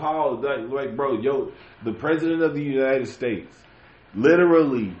mean appalled? Like, bro, the president of the United States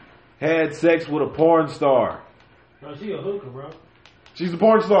literally had sex with a porn star. Bro, she a hooker, bro. She's a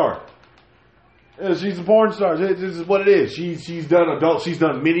porn star. Yeah, she's a porn star. This is what it is. She's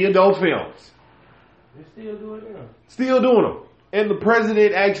done many adult films. They're still doing them. Still doing them. And the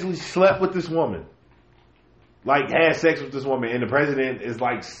president actually slept with this woman. Had sex with this woman, and the president is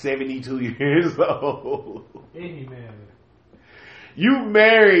 72 years old. And he married. You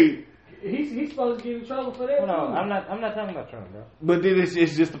married. He's supposed to get in trouble for that. No, I'm not talking about Trump, bro. But then it's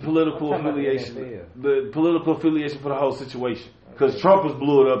just the political affiliation. The political affiliation for the whole situation. Because Trump has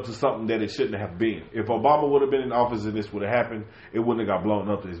blew it up to something that it shouldn't have been. If Obama would have been in office and this would have happened, it wouldn't have got blown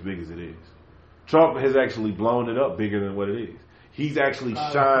up as big as it is. Trump has actually blown it up bigger than what it is. He's actually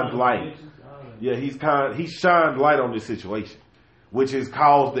shined light. Yeah, he's shined light on this situation, which has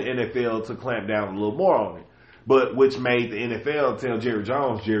caused the NFL to clamp down a little more on it, but which made the NFL tell Jerry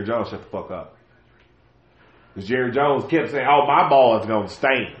Jones, shut the fuck up. Because Jerry Jones kept saying, "Oh, my ball is going to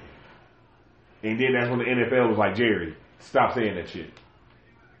stain." And then that's when the NFL was like, "Jerry, stop saying that shit.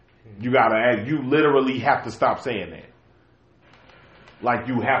 You literally have to stop saying that.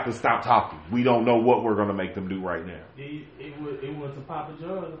 You have to stop talking. We don't know what we're going to make them do right now." It went to Papa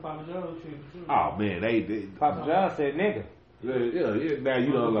John. The Papa John treated too. Oh man, they Papa John said nigga. Yeah. Now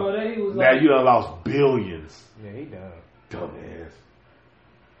you done lost. lost billions. Yeah, he done. Dumbass.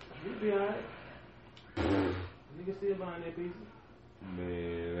 He'll be alright. Nigga still buying that pizza.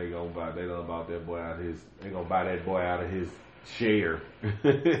 Man, they done bought that boy out of his. They gonna buy that boy out of his share. He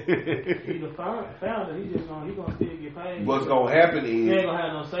the founder. He gonna still get paid. What's gonna happen is he ain't gonna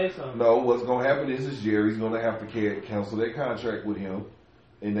have no say something. No, what's gonna happen is Jerry's gonna have to cancel that contract with him,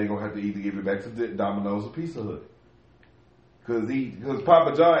 and they're gonna have to either give it back to Domino's or Pizza Hut. Because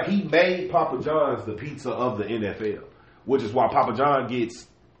Papa John, he made Papa John's the pizza of the NFL, which is why Papa John gets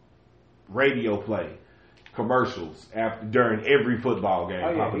radio play. commercials during every football game.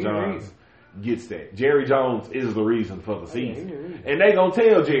 Oh, yeah, Papa John's gets that. Jerry Jones is the reason for the season. And they gonna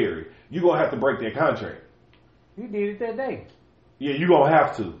tell Jerry, you gonna have to break that contract. You did it that day. Yeah, you gonna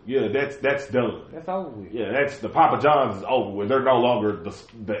have to. Yeah, that's done. That's over with. Yeah, that's the Papa John's is over with. They're no longer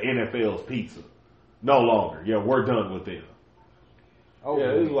the NFL's pizza. No longer. Yeah, we're done with them. Oh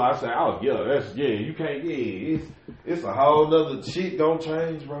yeah, this is why I say, you can't. Yeah, it's a whole nother shit gonna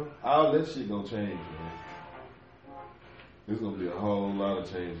change, bro. All that shit gonna change, man. There's gonna be a whole lot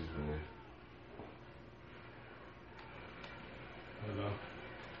of changes, man. Hello.